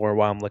between these 4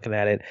 while I'm looking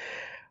at it.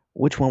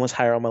 Which one was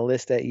higher on my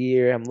list that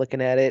year? I'm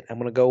looking at it. I'm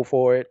going to go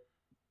for it.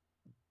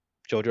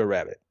 Jojo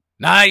Rabbit.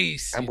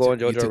 Nice. I'm going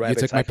Jojo You Rabbit,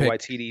 took my Taika pick.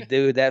 Waititi.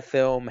 Dude, that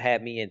film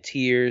had me in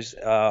tears,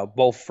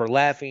 both for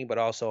laughing but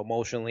also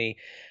emotionally.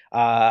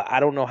 I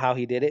don't know how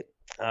he did it.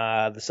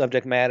 The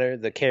subject matter,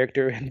 the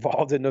character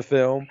involved in the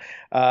film,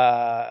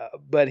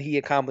 but he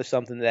accomplished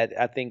something that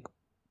I think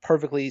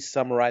perfectly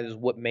summarizes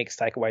what makes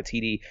Taika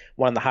Waititi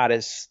one of the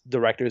hottest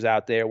directors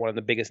out there, one of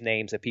the biggest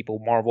names that people,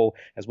 Marvel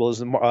as well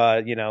as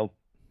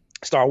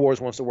Star Wars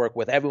wants to work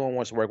with. Everyone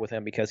wants to work with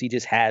him because he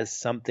just has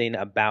something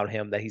about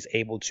him that he's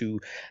able to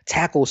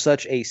tackle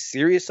such a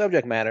serious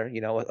subject matter,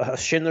 a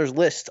Schindler's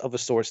List of a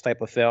sorts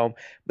type of film,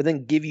 but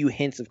then give you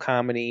hints of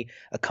comedy,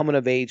 a coming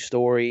of age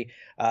story,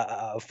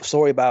 a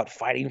story about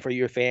fighting for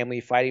your family,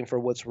 fighting for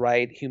what's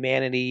right,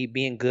 humanity,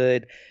 being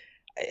good.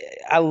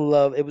 I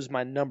love it. Was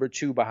my number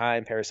 2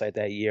 behind Parasite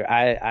that year.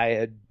 I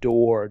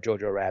adore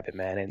Jojo Rabbit,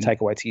 man, and Taika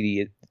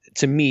Waititi,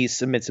 to me,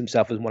 submits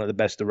himself as one of the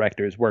best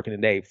directors working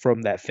today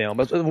from that film,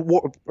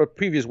 but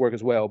previous work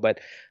as well. But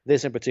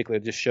this in particular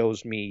just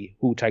shows me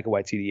who Taika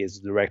Waititi is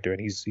as a director,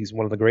 and he's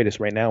one of the greatest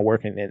right now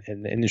working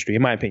in the industry,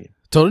 in my opinion.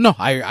 Totally, no,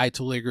 I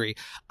totally agree.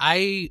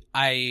 I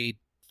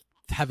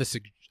have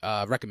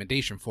a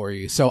recommendation for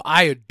you. So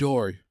I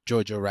adore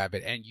Jojo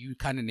Rabbit, and you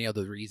kind of nailed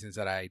the reasons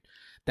that I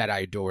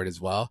adore it as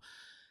well.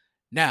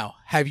 Now,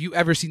 have you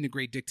ever seen The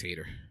Great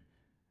Dictator?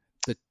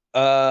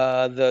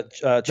 The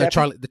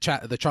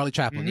Charlie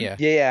Chaplin, mm-hmm. Yeah.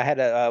 Yeah. I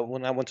had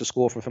when I went to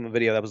school for film and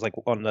video, that was like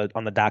on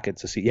the docket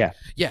to see.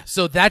 Yeah.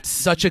 So that's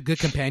such a good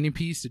companion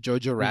piece to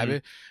Jojo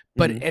Rabbit,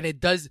 but and it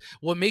does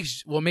what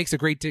makes The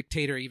Great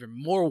Dictator even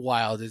more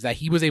wild is that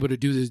he was able to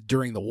do this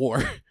during the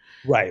war.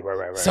 Right.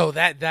 So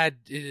that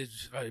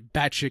is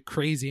batshit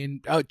crazy,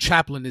 and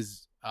Chaplin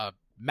is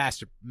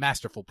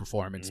masterful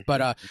performance.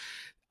 But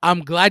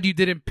I'm glad you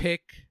didn't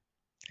pick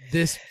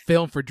this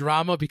film for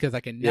drama because I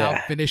can now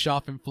finish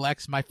off and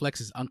flex. My flex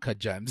is Uncut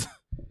Gems.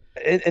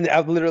 And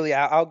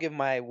I'll give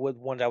my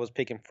ones I was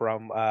picking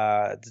from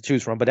to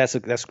choose from, but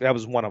that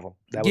was one of them.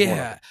 That was one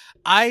of them.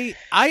 I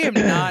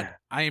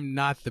am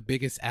not the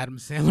biggest Adam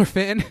Sandler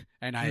fan,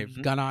 and I've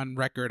gone on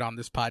record on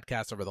this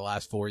podcast over the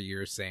last 4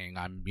 years saying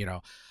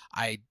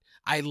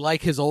I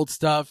like his old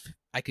stuff.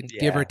 I can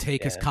give or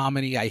take his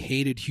comedy. I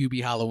hated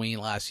Hubie Halloween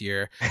last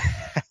year.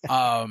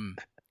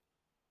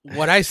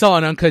 What I saw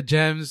in Uncut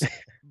Gems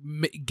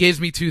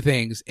gives me two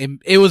things.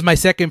 It was my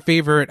second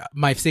favorite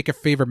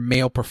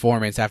male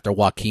performance after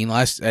Joaquin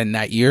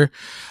that year.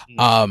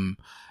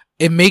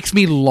 It makes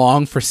me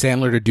long for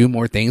Sandler to do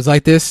more things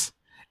like this,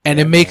 and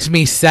it makes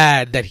me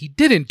sad that he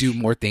didn't do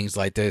more things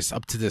like this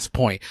up to this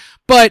point.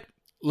 But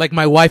like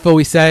my wife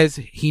always says,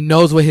 he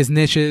knows what his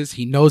niche is.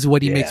 He knows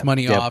what he makes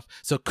money off.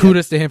 So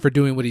kudos to him for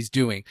doing what he's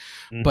doing.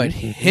 But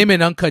him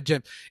and Uncut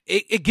Gems,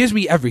 it gives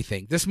me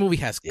everything. This movie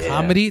has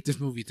comedy. This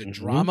movie is a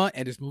drama.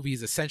 And this movie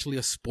is essentially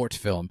a sports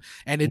film.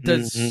 And it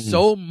does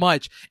so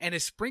much. And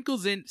it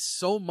sprinkles in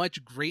so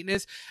much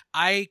greatness.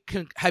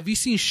 Have you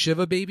seen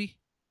Shiva Baby?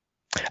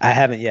 I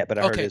haven't yet, but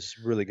I heard it's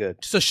really good.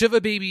 So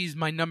Shiva Baby is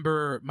my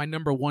number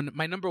one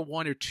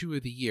or two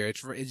of the year.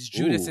 It's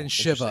Judas and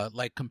Shiva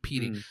like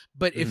competing.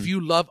 But if you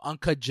love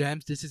Uncut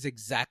Gems, this is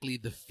exactly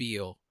the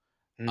feel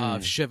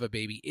of Shiva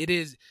Baby. It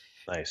is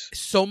nice.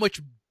 So much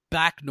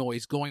back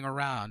noise going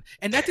around,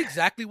 and that's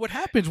exactly what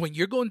happens when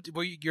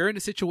you're in a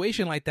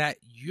situation like that.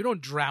 You don't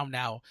drown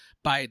out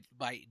by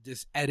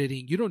this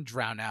editing. You don't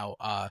drown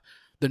out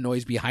the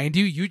noise behind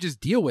you. You just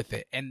deal with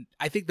it. And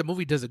I think the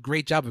movie does a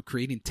great job of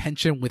creating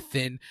tension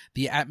within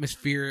the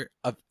atmosphere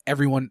of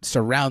everyone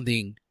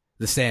surrounding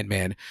the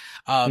Sandman.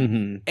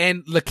 And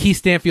Lakeith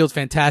Stanfield's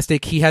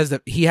fantastic. He has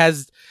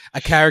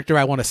a character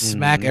I want to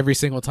smack every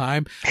single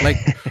time. Like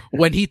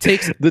when he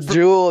takes the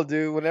jewel,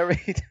 dude, whenever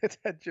he does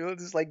that jewel,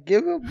 just like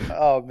give him,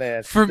 oh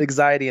man, the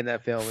anxiety in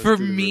that film. For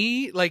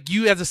me, like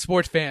you as a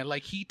sports fan,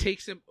 like did he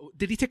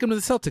take him to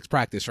the Celtics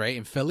practice, right?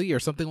 In Philly or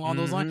something along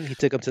those lines? He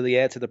took him to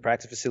the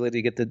practice facility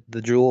to get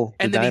the jewel,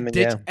 and the then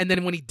diamond, and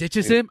then when he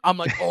ditches him, I'm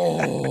like,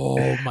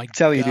 oh my god.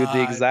 Tell you, dude,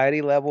 the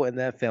anxiety level in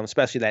that film,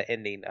 especially that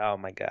ending, oh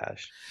my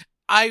gosh.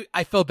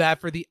 I felt bad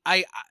for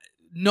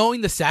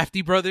knowing the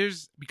Safdie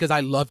brothers because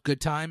I love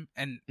Good Time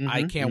and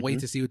I can't wait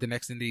to see what the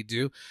next thing they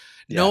do.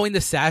 Yeah. Knowing the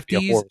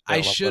Safdies, I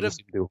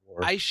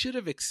should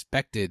have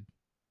expected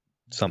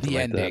something the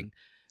like ending.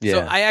 That.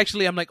 Yeah.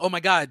 So I'm like, oh my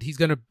god, he's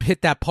gonna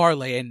hit that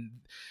parlay, and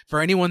for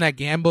anyone that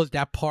gambles,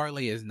 that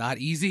parlay is not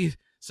easy.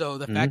 So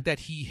the fact that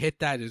he hit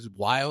that is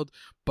wild.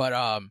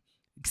 But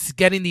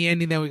getting the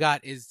ending that we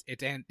got it's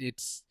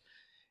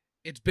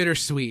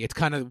bittersweet. It's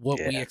kind of what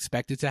we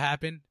expected to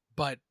happen,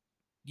 but.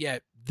 Yeah,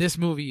 this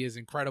movie is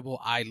incredible.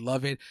 I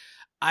love it.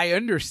 I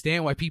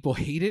understand why people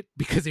hate it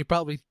because they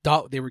probably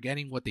thought they were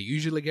getting what they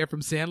usually get from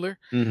Sandler.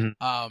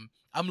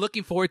 I'm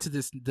looking forward to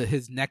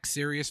his next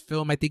serious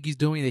film. I think he's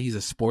doing that. He's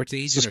a sports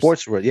agent. It's a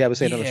sports world. Yeah, I was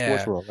saying on a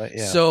sports world. Right?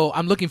 Yeah. So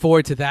I'm looking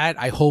forward to that.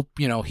 I hope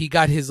he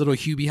got his little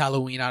Hubie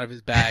Halloween out of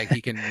his bag.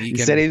 He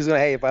said he was gonna.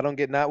 Hey, if I don't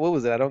get what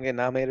was it? I don't get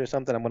nominated or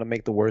something. I'm gonna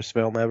make the worst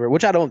film ever.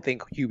 Which I don't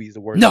think Hubie's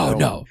the worst.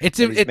 No, it's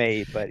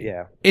made, but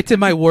yeah, it's in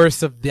my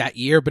worst of that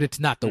year, but it's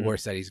not the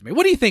worst that he's made.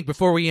 What do you think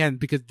before we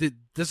end? Because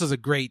this was a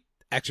great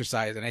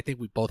exercise, and I think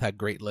we both had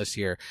great lists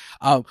here.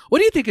 What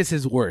do you think is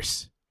his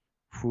worst?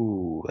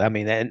 Ooh, I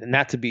mean, and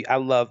not to be, I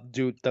love,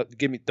 dude. Don't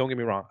get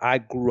me wrong. I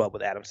grew up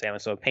with Adam Sandler,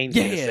 so it pains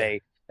me to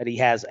say that he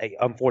has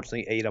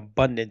unfortunately an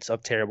abundance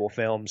of terrible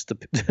films to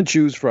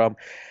choose from.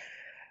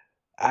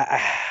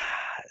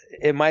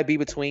 It might be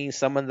between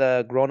some of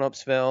the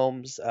grown-ups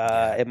films.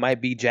 It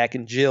might be Jack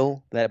and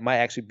Jill. That might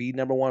actually be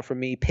number one for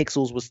me.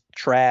 Pixels was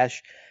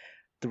trash.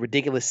 The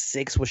Ridiculous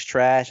Six was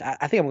trash.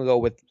 I think I'm gonna go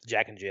with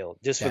Jack and Jill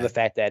just for the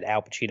fact that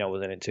Al Pacino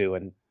was in it too,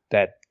 and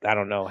that I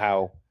don't know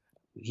how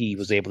he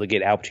was able to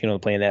get Al Pacino to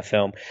play in that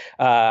film.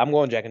 I'm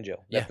going Jack and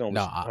Jill. That film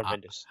was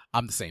horrendous.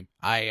 I'm the same.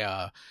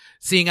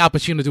 Seeing Al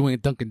Pacino doing a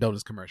Dunkin'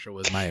 Donuts commercial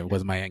was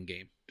my end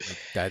game.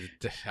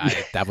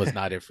 That was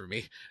not it for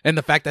me. And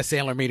the fact that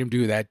Sandler made him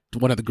do that,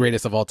 one of the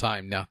greatest of all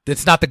time. No,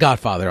 it's not The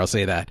Godfather. I'll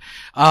say that.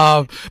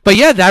 But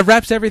yeah, that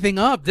wraps everything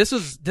up. This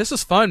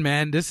was fun,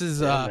 man. This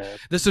is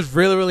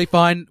really, really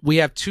fun. We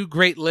have two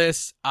great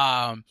lists.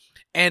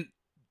 And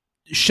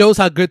shows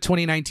how good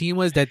 2019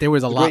 was, that there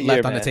was a lot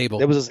left on the table.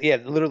 There was,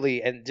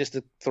 literally, and just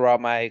to throw out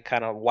my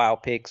kind of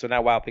wild picks, or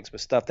not wild picks, but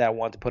stuff that I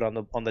wanted to put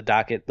on the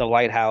docket: The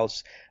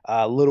Lighthouse,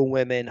 Little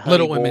Women,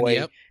 Honey Boy,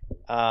 yep.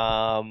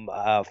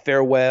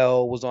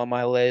 Farewell was on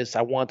my list.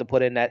 I wanted to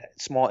put in that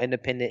small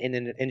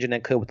independent engine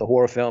that could with the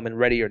horror film, and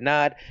Ready or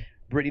Not.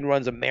 Brittany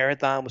Runs a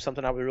Marathon was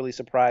something I was really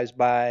surprised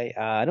by.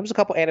 And there was a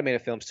couple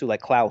animated films too,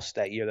 like Klaus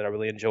that year that I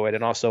really enjoyed,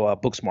 and also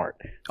Booksmart.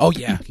 Oh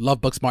yeah,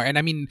 love Booksmart. And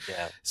I mean,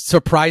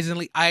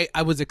 surprisingly,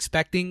 I was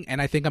expecting, and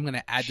I think I'm going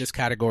to add this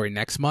category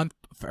next month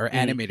for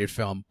animated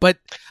film. But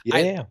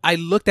I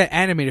looked at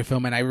animated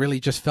film, and I really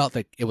just felt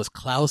like it was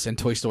Klaus and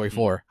Toy Story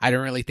 4. I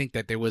didn't really think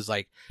that there was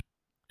like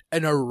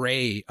an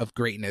array of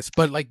greatness.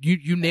 But like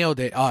you nailed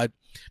it.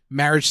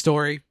 Marriage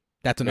Story.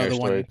 That's another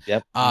one.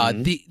 Yep.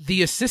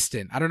 The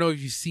Assistant. I don't know if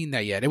you've seen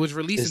that yet. It was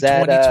released in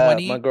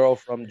 2020. My girl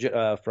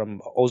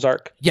from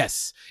Ozark.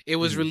 Yes, it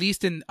was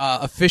released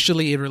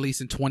officially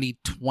released in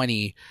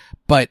 2020,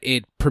 but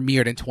it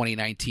premiered in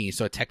 2019,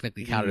 so it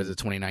technically counted as a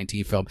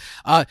 2019 film.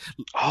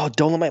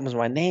 Dolomite was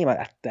my name.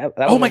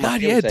 Oh my God,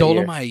 yeah,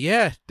 Dolomite.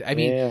 Yeah, I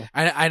mean,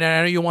 I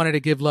know you wanted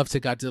to give love to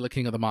Godzilla,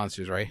 King of the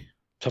Monsters, right?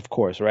 Of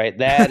course, right?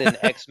 That and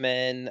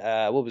X-Men.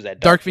 What was that?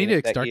 Dark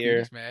Phoenix. Dark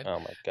Phoenix, man.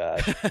 Oh my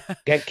God.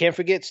 Can't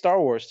forget Star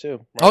Wars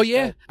too. Right? Oh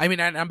yeah. I mean,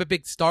 I'm a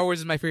big Star Wars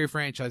is my favorite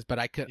franchise, but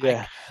I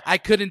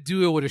couldn't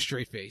do it with a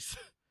straight face.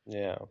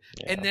 Yeah.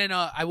 And then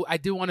I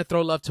do want to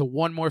throw love to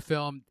one more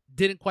film.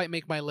 Didn't quite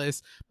make my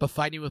list, but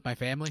Fighting with My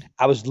Family.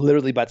 I was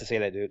literally about to say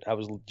that, dude. I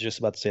was just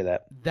about to say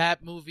that.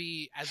 That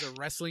movie, as a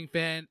wrestling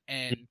fan,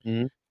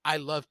 and I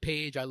love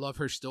Paige. I love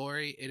her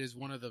story. It is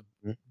one of the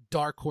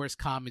dark horse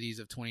comedies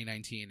of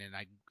 2019, and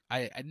I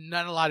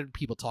not a lot of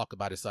people talk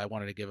about it, so I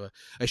wanted to give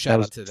a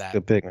shout out to that.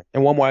 Good pick.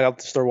 And one more, I'll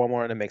throw one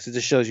more in the mix. It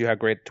just shows you how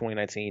great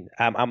 2019.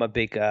 I'm a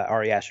big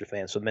Ari Aster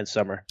fan, so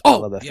Midsummer. I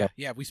love that film.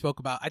 Yeah,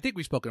 I think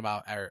we've spoken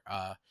about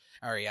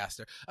Ari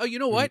Aster. Oh, you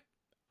know what?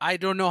 I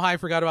don't know how I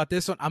forgot about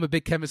this one. I'm a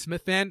big Kevin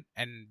Smith fan,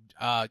 and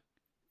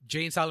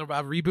Jane Silent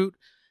Bob reboot.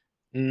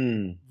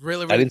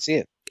 Really, I didn't see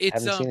it. I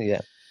haven't seen it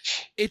yet.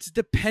 It's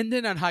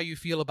dependent on how you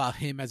feel about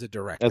him as a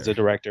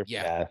director.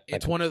 Yeah.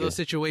 It's one of those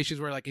situations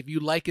where, like, if you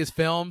like his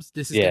films,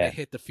 this is going to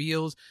hit the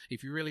feels.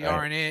 If you really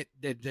aren't it,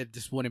 that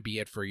just wouldn't be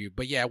it for you.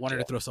 But yeah, I wanted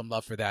to throw some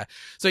love for that.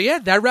 So yeah,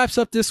 that wraps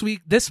up this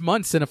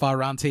month's Cinephile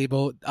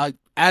Roundtable.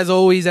 As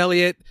always,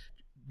 Elliot,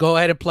 go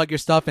ahead and plug your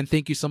stuff, and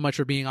thank you so much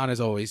for being on as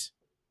always.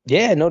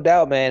 Yeah, no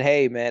doubt, man.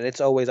 Hey, man, I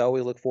always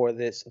look forward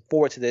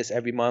to this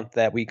every month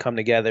that we come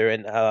together,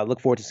 and look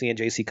forward to seeing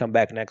JC come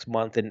back next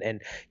month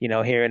and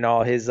hearing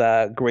all his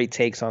great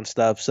takes on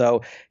stuff.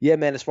 So yeah,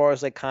 man, as far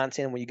as like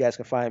content, where you guys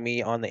can find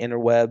me on the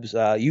interwebs,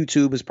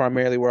 YouTube is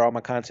primarily where all my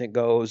content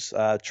goes.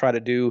 Try to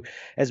do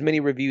as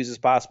many reviews as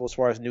possible as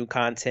far as new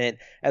content,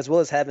 as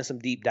well as having some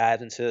deep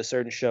dives into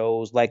certain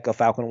shows like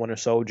Falcon and Winter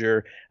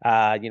Soldier.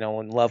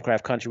 When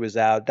Lovecraft Country was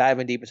out,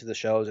 diving deep into the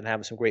shows and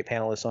having some great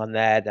panelists on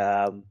that.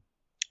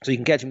 So you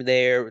can catch me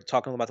there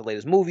talking about the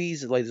latest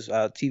movies, the latest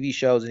TV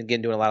shows, and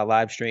again, doing a lot of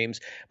live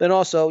streams. But then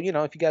also,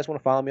 if you guys want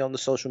to follow me on the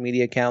social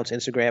media accounts,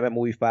 Instagram at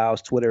Movie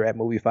Files, Twitter at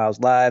Movie Files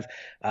Live,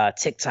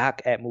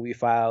 TikTok at Movie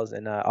Files,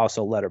 and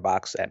also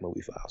Letterboxd at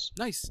Movie Files.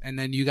 Nice. And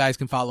then you guys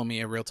can follow me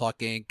at Real Talk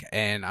Inc.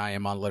 And I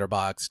am on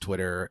Letterboxd,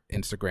 Twitter,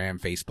 Instagram,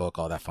 Facebook,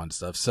 all that fun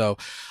stuff. So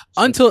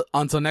until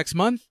next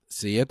month,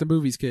 see you at the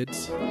movies,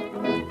 kids.